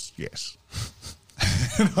happens, yes.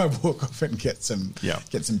 And I walk off and get some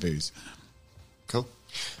booze. Cool.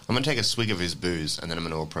 I'm going to take a swig of his booze and then I'm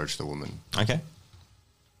going to approach the woman. Okay.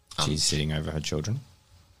 She's sitting over her children,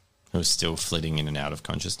 who are still flitting in and out of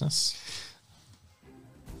consciousness.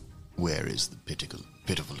 Where is the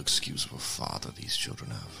pitiful excuse of a father these children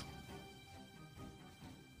have?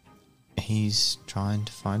 He's trying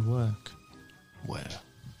to find work. Where?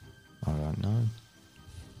 I don't know.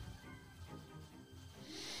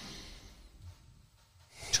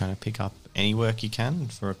 Trying to pick up any work he can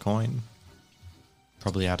for a coin.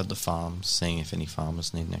 Probably out at the farms, seeing if any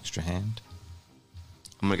farmers need an extra hand.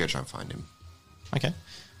 I'm going to go try and find him. Okay.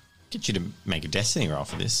 Get you to make a destiny roll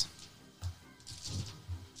for this.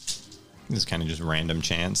 This is kind of just random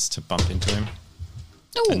chance to bump into him.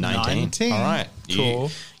 Ooh, A 19. All right.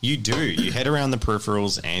 Cool. You do. You head around the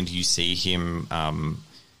peripherals and you see him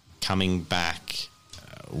coming back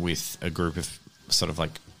with a group of sort of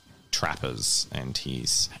like trappers, and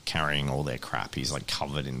he's carrying all their crap. He's like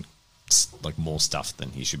covered in like more stuff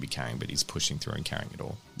than he should be carrying, but he's pushing through and carrying it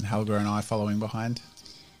all. And Helga and I following behind.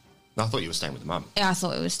 No, I thought you were staying with Mum. Yeah, I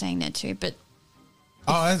thought we were staying there too, but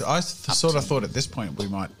Oh, I sort of thought at this point we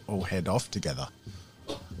might all head off together.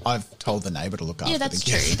 I've told the neighbour to look after yeah, the that's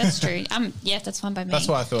kids. true. That's true. Yeah, that's fine by me. That's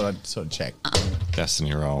why I thought I'd sort of check.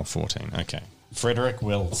 Destiny roll 14. Okay. Frederick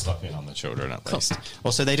will stop in on the children at least.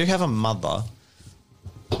 Also, they do have a mother.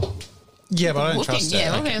 Yeah, but I don't Wolfgang, trust her.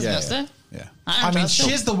 yeah, Wolfgang's yeah, trust her. yeah. I don't I mean, trust her.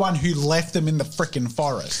 she's the one who left them in the frickin'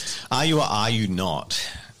 forest. Are you or are you not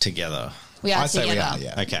together? we are I'd say together. we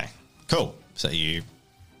are, yeah. Okay. Cool. So you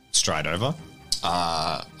stride over.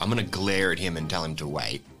 I'm going to glare at him and tell him to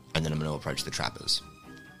wait, and then I'm going to approach the trappers.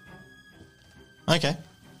 Okay.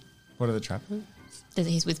 What are the trappers?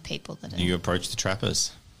 He's with people that are. You approach the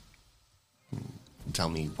trappers. Tell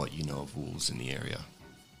me what you know of wolves in the area.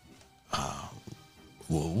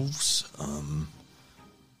 Wolves,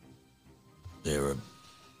 they're a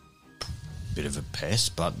bit of a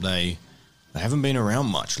pest, but they haven't been around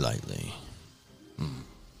much lately.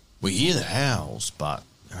 We hear the howls, but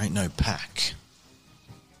there ain't no pack.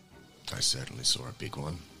 I certainly saw a big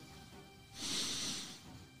one.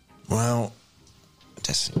 Well,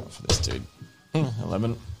 Destiny roll for this dude.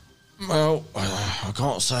 11. well, I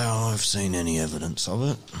can't say I've seen any evidence of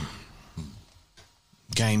it.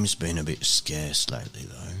 Game's been a bit scarce lately,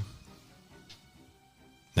 though.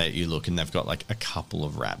 that you look and they've got like a couple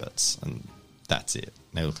of rabbits and that's it.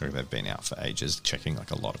 They look like they've been out for ages checking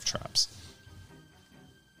like a lot of traps.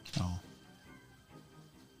 Oh.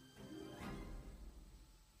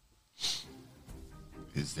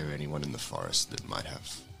 Is there anyone in the forest that might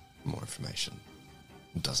have more information?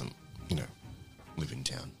 Doesn't, live in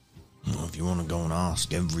town? Well, if you want to go and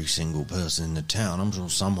ask every single person in the town, I'm sure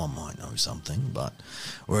someone might know something, but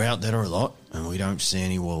we're out there a lot and we don't see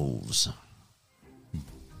any wolves.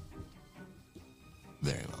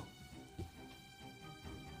 Very well.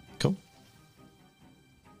 Cool.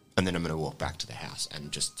 And then I'm going to walk back to the house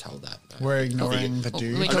and just tell that. We're ignoring the Oh,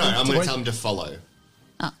 dude. we- No, I'm going Wait. to tell him to follow.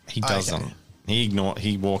 He doesn't. Okay.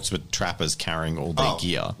 He walks with trappers carrying all their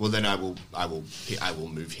gear. Well, then I will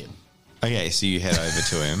move him. Okay, so you head over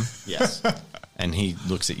to him Yes. and he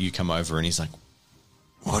looks at you come over and he's like,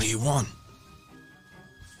 What do you want?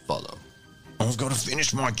 Follow. I've got to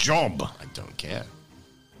finish my job. I don't care.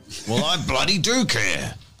 Well, I bloody do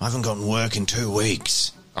care. I haven't gotten work in 2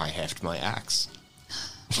 weeks. I heft my axe.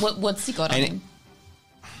 What's he got on And him?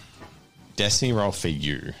 Destiny roll for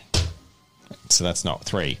you. So that's not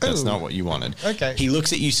 3. That's Ooh. not what you wanted. Okay. He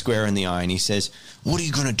looks at you square in the eye and he says, What are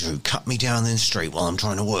you going to do? Cut me down in the street while I'm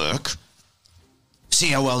trying to work? See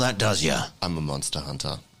how well that does ya? I'm a monster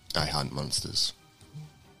hunter. I hunt monsters.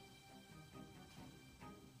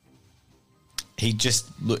 he just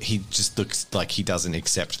looks like he doesn't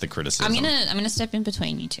accept the criticism. I'm gonna step in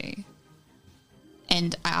between you two,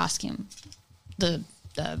 and I ask him the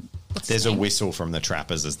what's There's his a name? whistle from the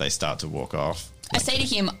trappers as they start to walk off. I say to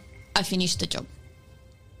him, I finished the job.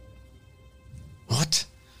 What?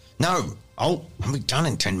 No. I'll be done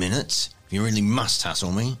in 10 minutes. You really must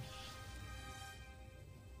hassle me.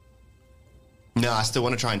 No, I still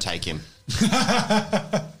want to try and take him.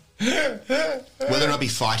 Whether or not be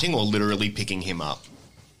fighting or literally picking him up.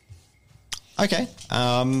 Okay.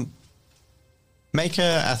 Make a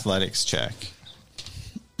athletics check.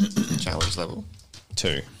 Challenge level.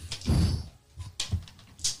 2.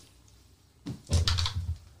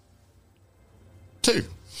 Two.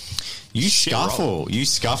 You Shit scuffle. You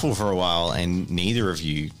scuffle for a while, and neither of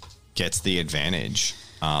you gets the advantage.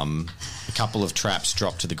 A couple of traps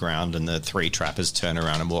drop to the ground, and the 3 trappers turn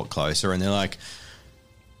around and walk closer, and they're like,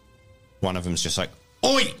 one of them's just like,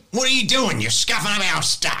 Oi! What are you doing? You're scuffing up our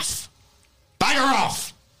stuff. Bugger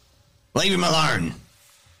off! Leave him alone.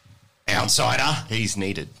 Outsider. He's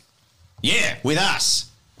needed. Yeah, with us.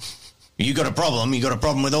 You got a problem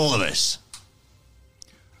with all of us.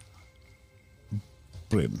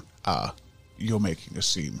 Bryn, you're making a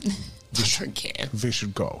scene. I don't care. We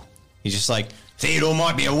should go. he's just like, Theodore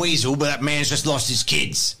might be a weasel, but that man's just lost his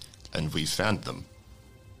kids. And we found them.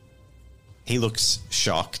 he looks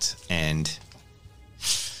shocked and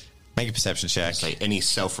make a perception check. Say any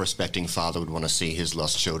self-respecting father would want to see his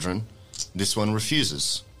lost children. This one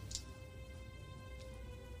refuses.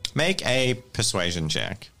 Make a persuasion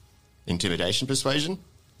check. Intimidation persuasion?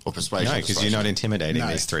 Or persuasion No, because you're persuasion? not intimidating No.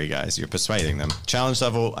 these 3 guys. You're persuading them. Challenge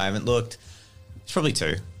level, I haven't looked. It's probably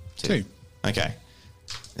 2. 2. Okay.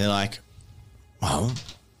 They're like, Well,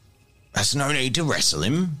 there's no need to wrestle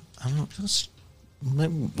him.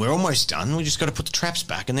 We're almost done. We just got to put the traps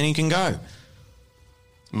back and then he can go.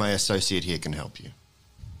 My associate here can help you.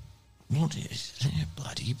 What is their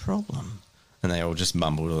bloody problem? and they all just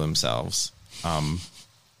mumble to themselves. And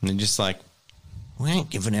they're just like, We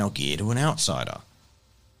ain't giving our gear to an outsider.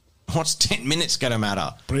 What's 10 minutes going to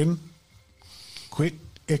matter? Bryn, quit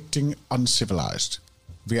acting uncivilized.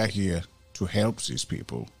 We are here to help these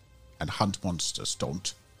people and hunt monsters.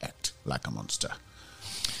 Don't act like a monster.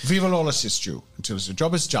 We will all assist you until the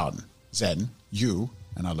job is done. Then you,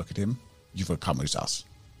 and I look at him, you will come with us.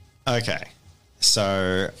 okay,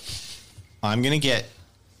 so I'm going to get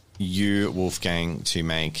you, Wolfgang, to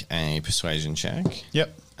make a persuasion check.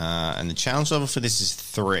 Yep. And the challenge level for this is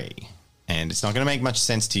 3. And it's not going to make much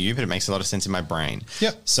sense to you, but it makes a lot of sense in my brain.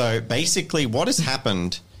 Yep. So basically, what has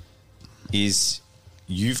happened is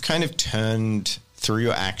you've kind of turned through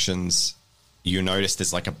your actions. You notice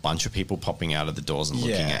there's like a bunch of people popping out of the doors and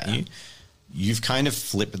looking at Yeah. you. You've kind of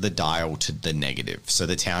flipped the dial to the negative. So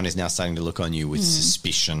the town is now starting to look on you with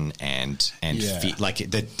suspicion and Yeah. like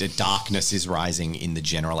the darkness is rising in the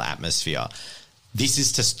general atmosphere. This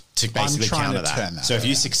is to basically trying counter to that. turn that, So if you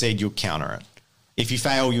yeah. succeed, you'll counter it. If you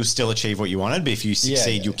fail, you'll still achieve what you wanted. But if you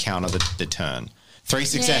succeed, yeah. you'll counter the turn. 3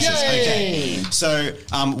 successes. Okay. So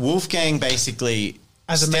Wolfgang basically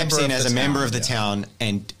As a steps member in of as the a member town, of the yeah. town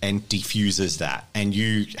and defuses that. And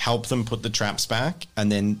you help them put the traps back.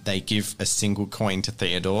 And then they give a single coin to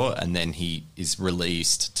Theodore. And then he is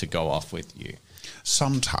released to go off with you.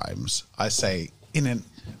 Sometimes I say, in an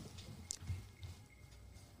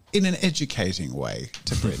in an educating way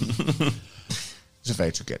to Bryn. The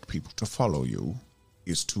way to get people to follow you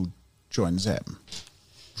is to join them,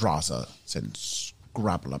 rather than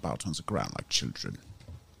scrabble about on the ground like children.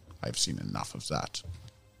 I've seen enough of that.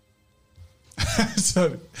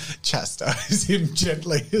 So chastise him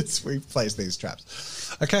gently as we place these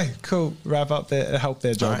traps. Okay, cool. Wrap up their help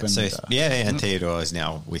their All job. right, And, so and Theodore is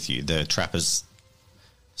now with you. The trappers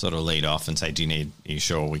sort of lead off and say, are you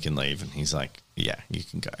sure we can leave? And he's like, yeah, you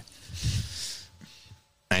can go.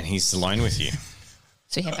 And he's alone with you.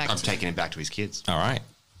 So you head back I'm to taking him back to his kids. All right.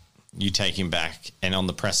 You take him back, and on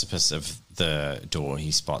the precipice of the door,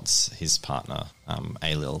 he spots his partner,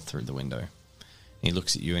 Ailil, through the window. He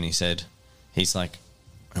looks at you and he's like,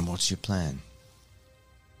 and what's your plan?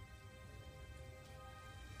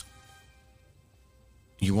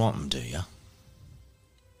 You want him, do you?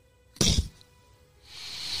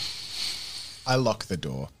 I lock the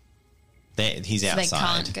door. He's so they outside.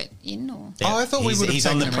 can't get in, or Oh, I thought we would have He's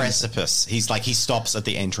on the taken him in. precipice. He stops at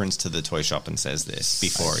the entrance to the toy shop and says this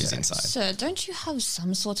before he's inside. Sir, don't you have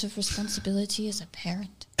some sort of responsibility as a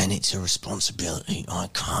parent? And it's a responsibility I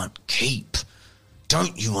can't keep.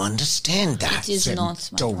 Don't you understand that? It is Then not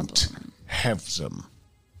my don't problem. have them.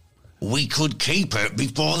 We could keep it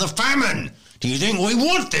before the famine. Do you think we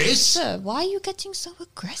want this? Sir, why are you getting so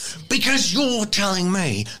aggressive? Because you're telling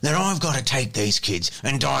me that I've got to take these kids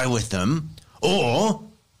and die with them, or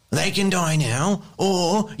they can die now,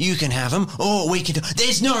 or you can have them, or we can.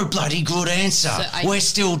 There's no bloody good answer. Sir, We're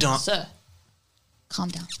still dying. Sir, calm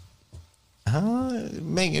down.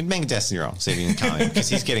 Make a destiny roll. See if you can calm him, because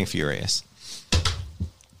he's getting furious.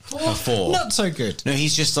 A 4. Not so good. No,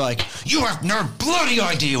 he's just like, you have no bloody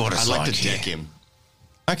idea what it's I'd like to here." deck him.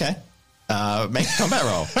 Okay. Make a combat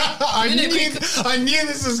roll. I knew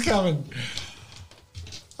this was coming.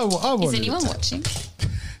 I wanted Is anyone to- watching?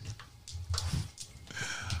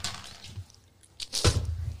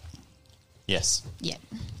 Yes. Yeah.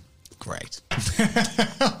 Great.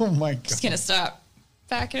 Oh my god. Just gonna start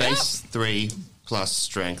backing it up. Base 3 plus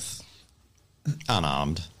strength.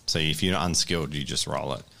 Unarmed. So if you're unskilled, you just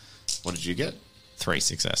roll it. What did you get? 3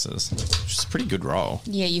 successes. Which is a pretty good roll.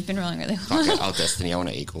 Yeah, you've been rolling really well. Okay, I'll destiny. I want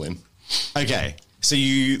to equal him. Okay. So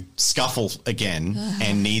you scuffle again,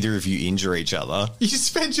 and neither of you injure each other. You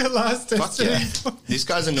spent your last Fuck destiny. yeah. This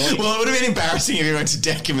guy's annoying. Well, it would have been embarrassing if you went to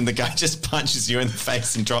deck him and the guy just punches you in the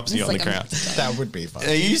face and drops you It's on like the I'm- ground. That would be fun.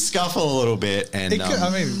 You scuffle a little bit, and It could,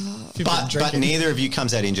 I mean, if you've been but drinking- neither of you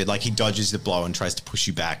comes out injured. Like, he dodges the blow and tries to push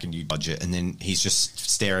you back, and you dodge it, and then he's just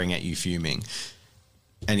staring at you, fuming.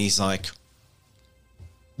 And he's like,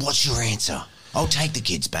 What's your answer? I'll take the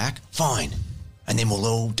kids back. Fine. And then we'll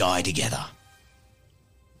all die together.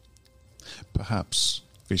 Perhaps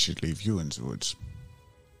we should leave you in the woods.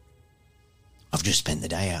 I've just spent the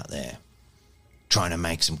day out there trying to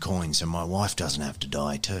make some coins so my wife doesn't have to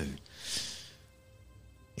die too.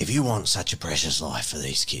 If you want such a precious life for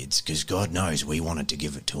these kids, because God knows we wanted to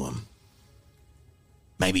give it to them,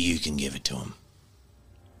 maybe you can give it to them.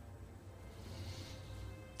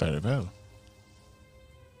 Very well.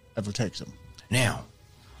 I will take them. Now,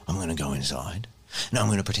 I'm going to go inside and I'm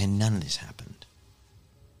going to pretend none of this happened.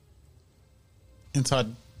 inside.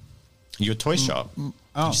 your toy shop. oh.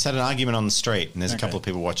 You just had an argument on the street, and there's a Okay. couple of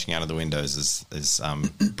people watching out of the windows as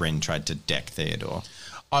Bryn tried to deck Theodore.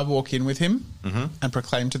 I walk in with him and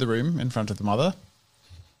proclaim to the room in front of the mother.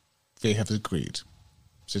 They have agreed.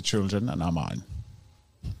 The children are now mine.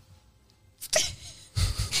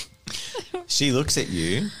 She looks at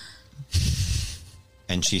you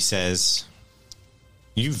and she says,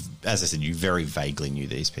 as I said, you very vaguely knew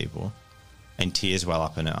these people, and tears well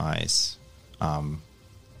up in her eyes.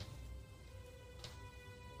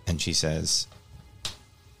 And she says,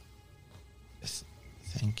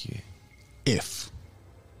 thank you. If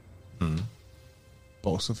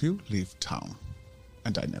both of you leave town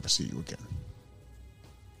and I never see you again,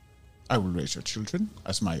 I will raise your children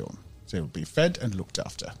as my own. They will be fed and looked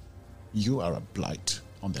after. You are a blight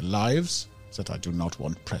on their lives that I do not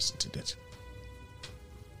want present in it.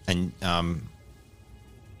 And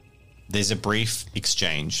there's a brief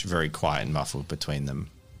exchange, very quiet and muffled, between them,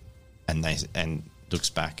 and looks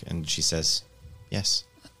back and she says, "Yes."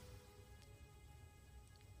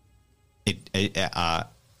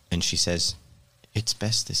 And she says, "It's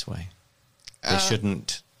best this way. They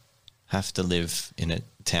shouldn't have to live in a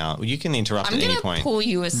town." Well, you can interrupt I'm at any gonna point. pull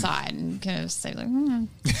you aside and kind of say like,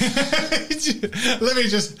 Let me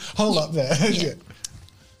just hold up there. Yeah.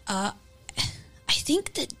 I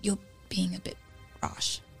think that you're being a bit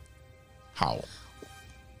rash. How?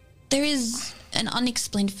 There is an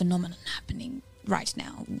unexplained phenomenon happening right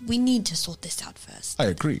now. We need to sort this out first. I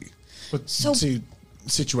agree. But So- the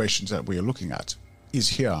situations that we are looking at is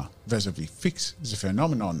here vis-a-vis fix the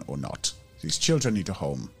phenomenon or not. These children need a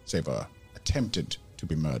home. They were attempted to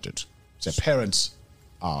be murdered. Their parents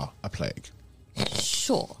are a plague.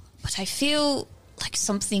 Sure, but I feel like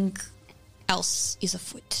something else is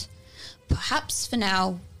afoot. Perhaps for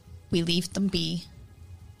now, we leave them be.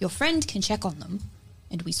 Your friend can check on them,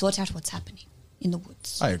 and we sort out what's happening in the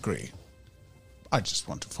woods. I agree. I just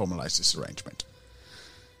want to formalize this arrangement.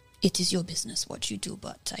 It is your business what you do,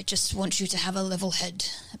 but I just want you to have a level head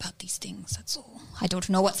about these things, that's all. I don't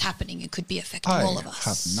know what's happening. It could be affecting all of us. I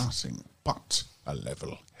have nothing but a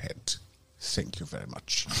level head. Thank you very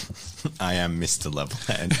much. I am Mr.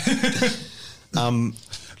 Levelhead.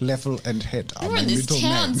 Level and head are my Everyone, this middle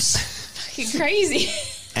town's names. fucking crazy.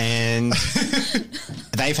 And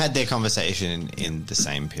they've had their conversation in the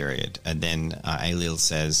same period. And then Ailil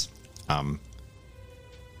says,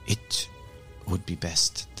 it would be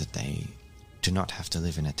best that they do not have to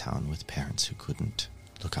live in a town with parents who couldn't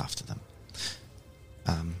look after them.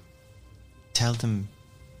 Tell them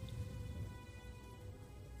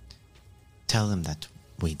that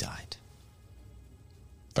we died.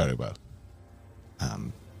 Very well.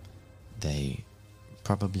 They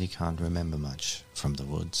probably can't remember much from the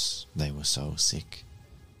woods. They were so sick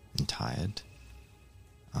and tired.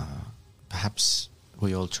 Perhaps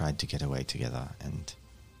we all tried to get away together and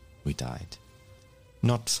we died.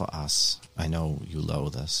 Not for us. I know you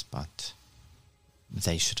loathe us, but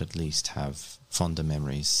they should at least have fonder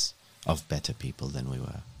memories of better people than we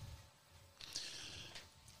were.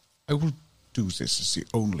 I will do this as the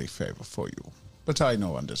only favor for you, but I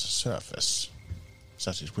know under the surface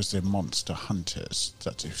that it was the monster hunters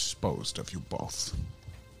that disposed of you both.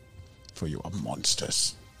 For you are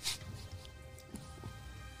monsters.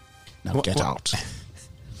 Now get out.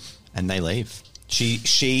 And they leave.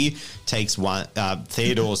 She takes one.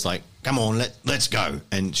 Theodore's like, "Come on, let's go."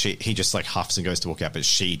 And he just like huffs and goes to walk out, but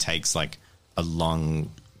she takes like a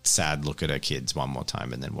long, sad look at her kids one more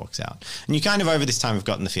time and then walks out. And you kind of over this time have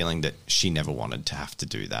gotten the feeling that she never wanted to have to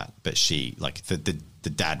do that, but she like the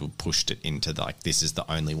dad pushed it into like this is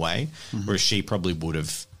the only way, whereas she probably would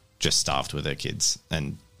have just starved with her kids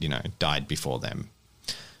and died before them.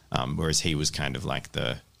 Whereas he was kind of like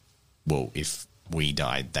well, if we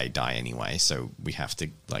died, they die anyway, so we have to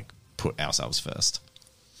like put ourselves first.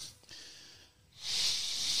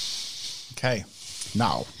 Okay.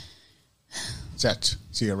 Now that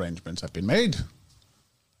the arrangements have been made,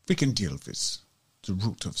 we can deal with the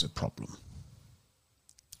root of the problem.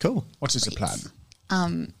 Cool. What is the plan?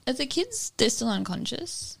 Are the kids, they're still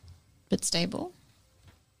unconscious, but stable?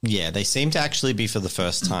 Yeah, they seem to actually be for the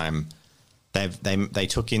first time. They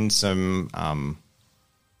took in some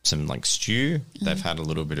like stew. They've had a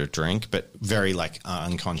little bit of drink, but very like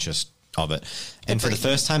unconscious of it. And for the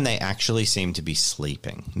first time, they actually seem to be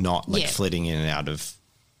sleeping, not like flitting in and out of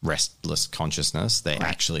restless consciousness. They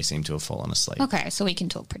actually seem to have fallen asleep. Okay, so we can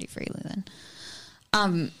talk pretty freely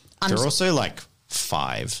then. They're also like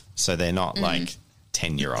 5, so they're not like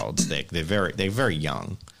 10-year-olds. They're very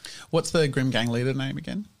young. What's the Grim Gang leader name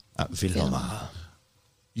again? Vilma.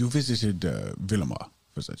 You visited Vilma,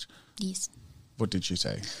 was it? Yes. What did she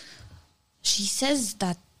say? She says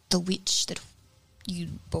that the witch that you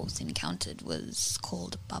both encountered was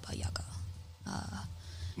called Baba Yaga.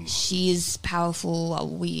 She is powerful.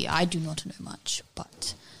 I do not know much,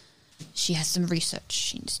 but she has some research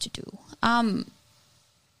she needs to do. I'll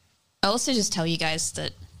also just tell you guys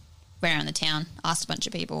that we're around the town, asked a bunch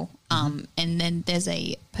of people, and then there's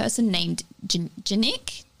a person named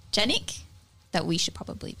Janik that we should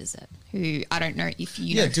probably visit, who I don't know if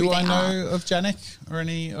you know who do they I are. know of Janik or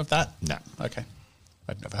any of that? No. Okay.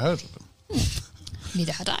 I've never heard of them.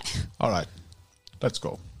 Neither had I. All right, let's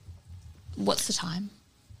go. What's the time?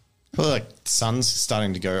 Well, like sun's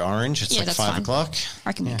starting to go orange. It's Yeah, like that's 5 fine. o'clock. I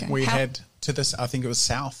reckon we go. We head to this, I think it was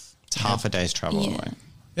south. It's half a day's travel Yeah. away.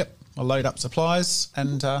 Yep. I'll load up supplies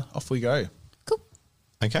and off we go. Cool.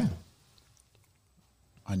 Okay.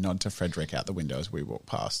 I nod to Frederick out the window as we walk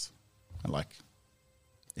past and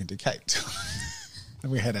indicate.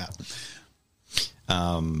 And we head out.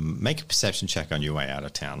 Make a perception check on your way out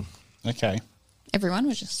of town. Okay. Everyone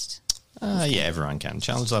was just... Yeah, everyone can.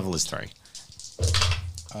 Challenge level is 3.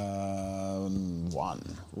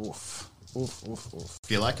 1. Oof. I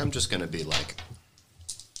feel like I'm just going to be like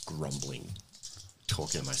grumbling,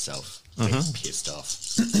 talking to myself, being pissed off.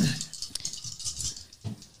 3,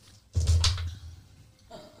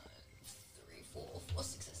 4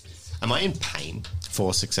 successes. Am I in pain?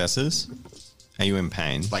 4 successes. Are you in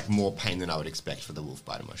pain? Like more pain than I would expect for the wolf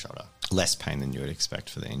bite on my shoulder. Less pain than you would expect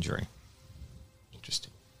for the injury.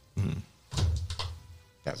 Interesting.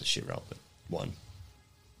 That was a shit roll, but 1.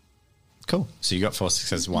 Cool. So you got 4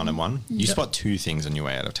 successes, 1 and 1. You spot 2 things on your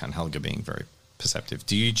way out of town. Helga being very perceptive.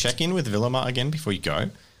 Do you check in with Villamar again before you go?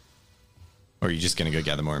 Or are you just going to go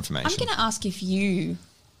gather more information? I'm going to ask if you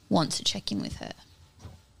want to check in with her.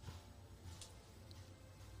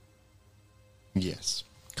 Yes.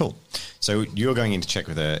 Cool. So you're going in to check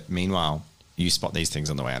with her. Meanwhile, you spot these things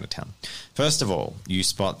on the way out of town. First of all, you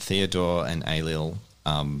spot Theodore and Ailil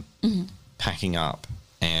packing up,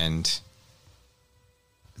 and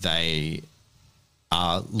they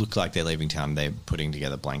look like they're leaving town. They're putting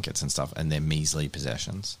together blankets and stuff, and they're measly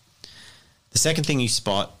possessions. The second thing you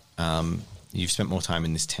spot, you've spent more time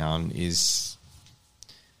in this town, is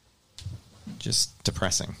just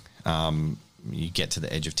depressing. You get to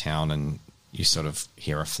the edge of town and you sort of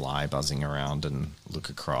hear a fly buzzing around and look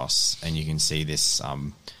across, and you can see this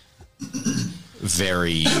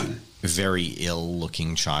very, very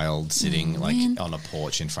ill-looking child sitting on a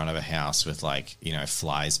porch in front of a house with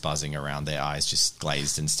flies buzzing around, their eyes just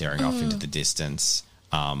glazed and staring off into the distance.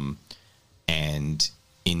 And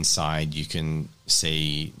inside you can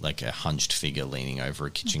see a hunched figure leaning over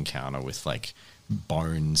a kitchen counter with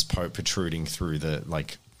bones protruding through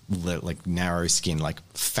the narrow skin,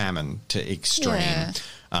 famine to extreme. Yeah.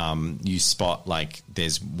 You spot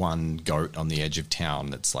there's one goat on the edge of town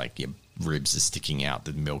that's your ribs are sticking out,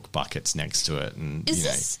 the milk bucket's next to it, and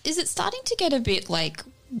Is it starting to get a bit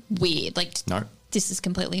weird? No, this is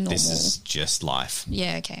completely normal. this is just life.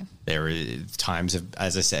 Yeah, okay. There are times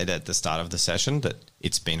as I said at the start of the session, that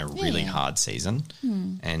it's been a really hard season,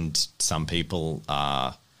 and some people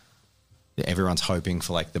are. Everyone's hoping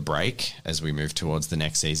for the break as we move towards the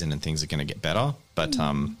next season and things are going to get better. But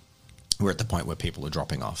we're at the point where people are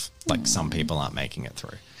dropping off. Some people aren't making it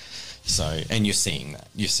through. So, and you're seeing that.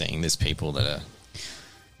 You're seeing there's people that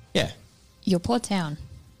are, Your poor town.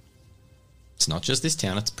 It's not just this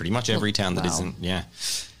town. It's pretty much every town that isn't. Yeah.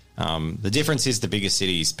 The difference is the bigger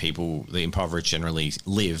cities, the impoverished generally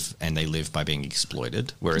live, and they live by being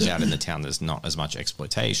exploited. Whereas out in the town, there's not as much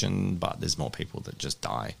exploitation, but there's more people that just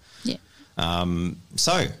die. Yeah.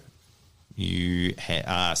 So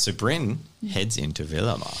Bryn heads into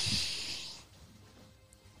Villamar.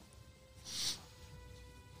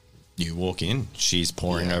 You walk in. She's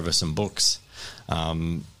poring over some books.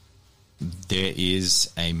 There is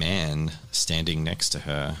a man standing next to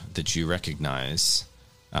her that you recognize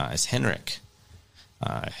as Henrik.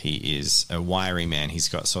 He is a wiry man. He's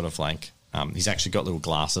got sort of he's actually got little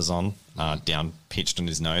glasses on, down pitched on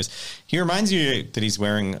his nose. He reminds you that he's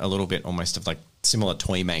wearing a little bit almost of similar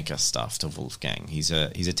toy maker stuff to Wolfgang. He's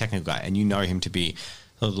a technical guy, and you know him to be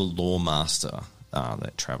a little law master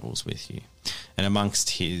that travels with you. And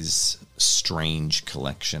amongst his strange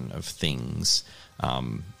collection of things,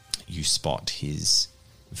 you spot his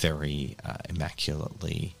very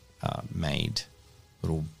immaculately made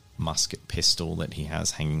little musket pistol that he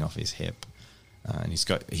has hanging off his hip. And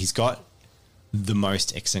he's got the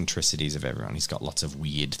most eccentricities of everyone. He's got lots of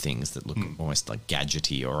weird things that look almost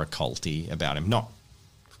gadgety or occulty about him. Not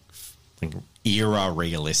era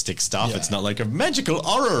realistic stuff. Yeah. It's not a magical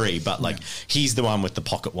orrery, but he's the one with the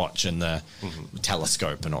pocket watch and the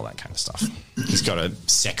telescope and all that kind of stuff. He's got a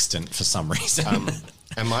sextant for some reason.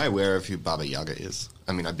 Am I aware of who Baba Yaga is?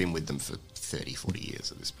 I mean, I've been with them for 30, 40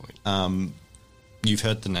 years at this point. You've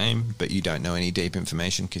heard the name, but you don't know any deep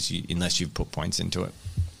information unless you've put points into it.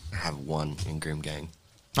 I have 1 in Grim Gang.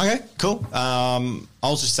 Okay, cool.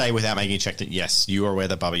 I'll just say without making a check that yes, you are aware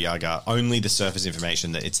that Baba Yaga, only the surface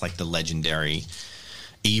information that it's the legendary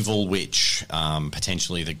evil witch,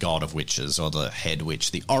 potentially the god of witches or the head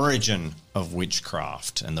witch, the origin of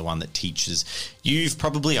witchcraft and the one that teaches. You've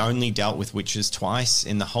probably only dealt with witches twice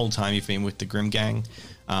in the whole time you've been with the Grim Gang,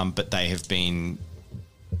 but they have been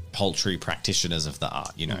paltry practitioners of the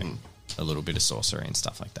art, a little bit of sorcery and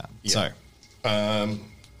stuff like that. Yeah. So,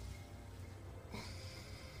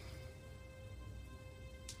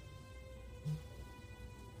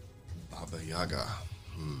 Baba Yaga.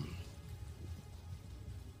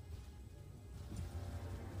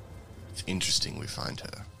 It's interesting we find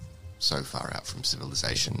her so far out from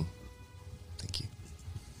civilization. Thank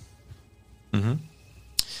you.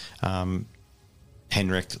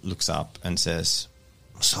 Henrik looks up and says,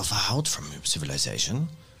 So far out from civilization?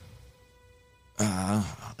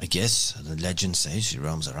 I guess the legend says she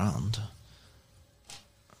roams around.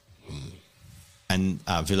 And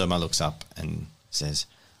Villamar looks up and says,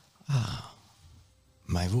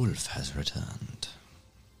 My wolf has returned.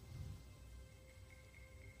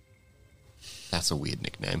 That's a weird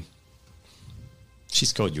nickname.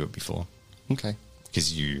 she's called you it before. Okay.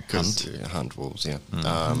 Because you hunt. Hunt wolves, yeah.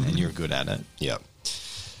 And you're good at it. Yeah.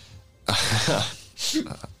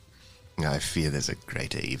 I fear there's a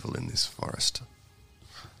greater evil in this forest.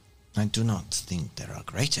 I do not think there are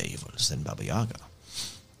greater evils than Baba Yaga.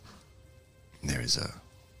 There is a...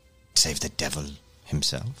 Save the devil.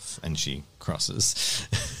 Himself, and she crosses.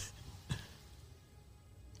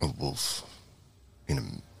 a wolf in a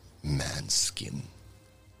man's skin.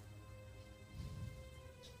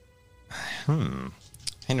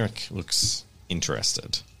 Henrik looks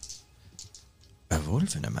interested. A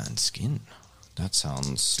wolf in a man's skin. That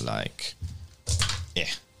sounds like... Yeah.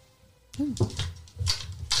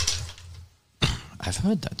 I've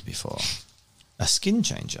heard that before. A skin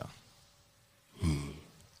changer.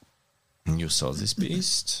 And you saw this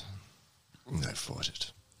beast? I fought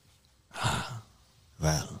it.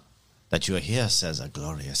 Well, that you are here says a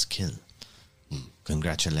glorious kill.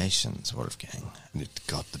 Congratulations, Wolfgang. And it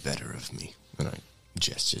got the better of me. And I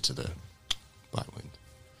gesture to the Blightwind.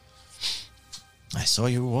 I saw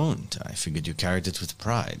your wound. I figured you carried it with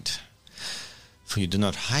pride. For you do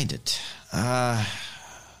not hide it.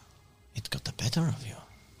 It got the better of you.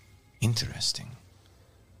 Interesting.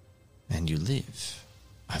 And you live.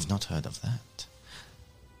 I've not heard of that.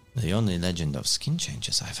 The only legend of skin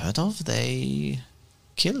changes I've heard of, they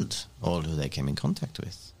killed all who they came in contact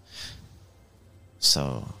with.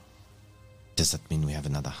 So, does that mean we have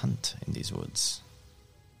another hunt in these woods?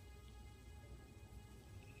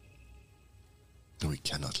 We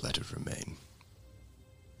cannot let it remain.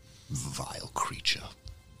 Vile creature.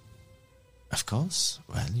 Of course.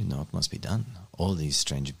 Well, you know what must be done. All these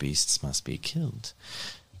strange beasts must be killed.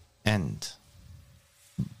 And...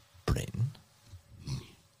 Bryn,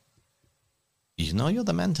 you know you're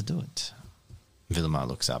the man to do it. Vilmar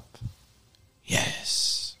looks up.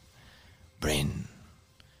 Yes. Bryn,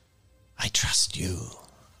 I trust you.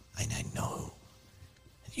 And I know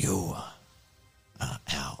that you are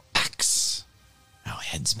our axe. Our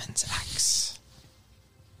headsman's axe.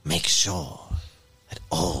 Make sure that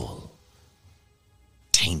all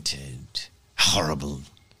tainted, horrible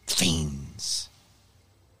fiends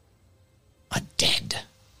are dead.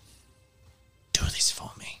 Do this for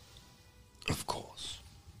me. Of course.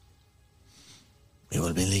 We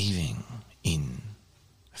will be leaving in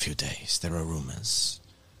a few days. There are rumors.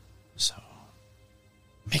 So,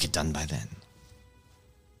 make it done by then.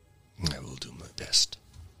 I will do my best.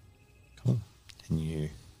 Cool. And you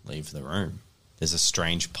leave the room. There's a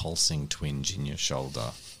strange pulsing twinge in your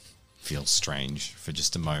shoulder. Feels strange for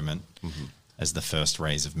just a moment as the first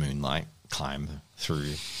rays of moonlight climb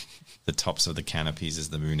through the tops of the canopies as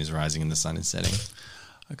the moon is rising and the sun is setting.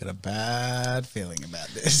 I got a bad feeling about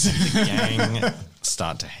this. The gang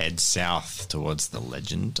start to head south towards the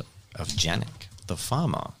legend of Janik, the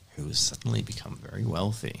farmer who has suddenly become very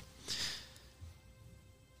wealthy.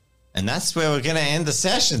 And that's where we're going to end the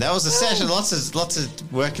session. That was a session. Lots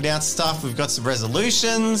of working out stuff. We've got some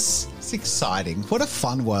resolutions. It's exciting. What a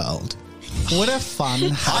fun world. What a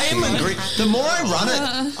fun, I am agree. The more I run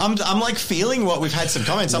it, I'm like feeling what we've had some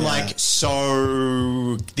comments. I'm like,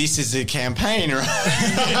 so this is a campaign, right?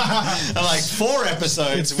 I'm like 4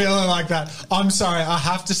 episodes. It's feeling like that. I'm sorry, I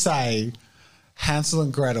have to say, Hansel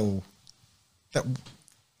and Gretel, that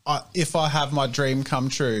if I have my dream come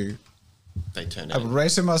true, They turn I would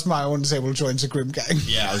raise them as my own and will join the Grim Gang.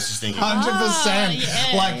 Yeah, I was just thinking.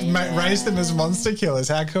 100%. Raise them as monster killers.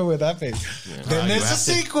 How cool would that be? Then there's a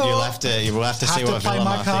sequel. You will have to see what play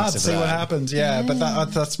my Villamar cards, thinks see of what that. happens. Yeah, but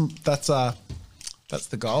that's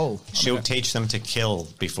the goal. She'll teach them to kill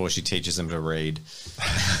before she teaches them to read.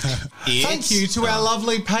 Thank you to our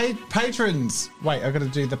lovely patrons. Wait, I've got to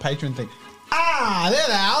do the patron thing. Ah, there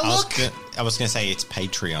they are. Look. I was going to say it's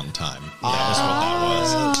Patreon time. That was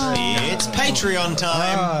what that was. It's Patreon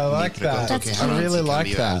time. I like that. That's I really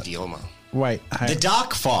like that. Idioma. Wait, The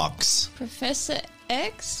Dark Fox. Professor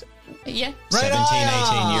X? Yeah. 17,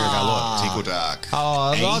 18 year ago. Look, Tickle Dark. Oh,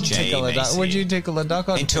 I'll AJ tickle a duck. Macy. Would you tickle a duck?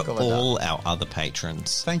 I'd and to tickle a duck. all our other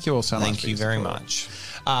patrons. Thank you all so much. Thank for you your very support.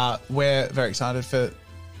 much. We're very excited for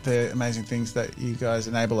the amazing things that you guys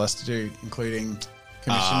enable us to do, including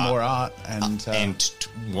commission more art and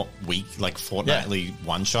What week, like fortnightly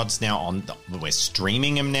one shots now on. We're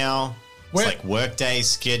streaming them now. It's We're- like workday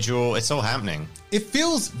schedule. It's all happening. it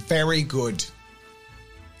feels very good.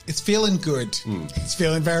 It's feeling good. It's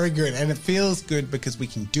feeling very good, and it feels good because we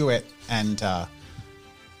can do it. And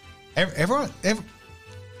everyone,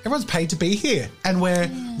 everyone's paid to be here, and we're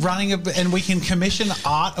running and we can commission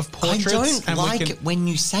art of portraits. I don't and like we can, it when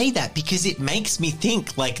you say that because it makes me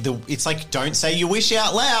think like it's like don't say your wish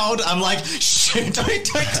out loud. I'm like, shh, don't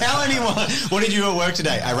tell anyone. What did you do at work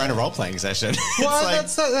today? I ran a role playing session. Well,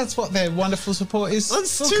 It's like, that's what their wonderful support is.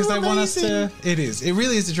 That's Because too they want us to. amazing. It is. It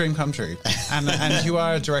really is a dream come true, and you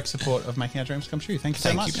are a direct support of making our dreams come true. Thank you so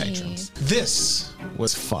Thank much, you, patrons. This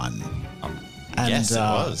was fun. And, yes, it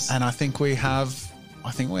was. And I think we have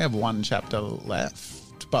one chapter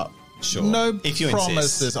left, but Sure. no If you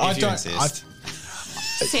promises. insist. I If you don't. insist.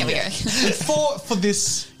 There we go. For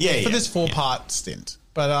this Yeah, this 4-part stint.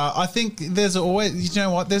 But I think there's always, you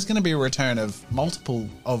know what, there's going to be a return of multiple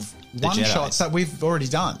of one-shots Jedis. that we've already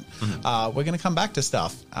done. We're going to come back to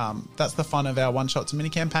stuff. That's the fun of our one-shots and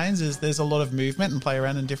mini-campaigns is there's a lot of movement and play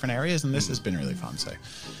around in different areas, and this has been really fun. So,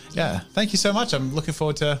 yeah, thank you so much. I'm looking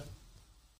forward to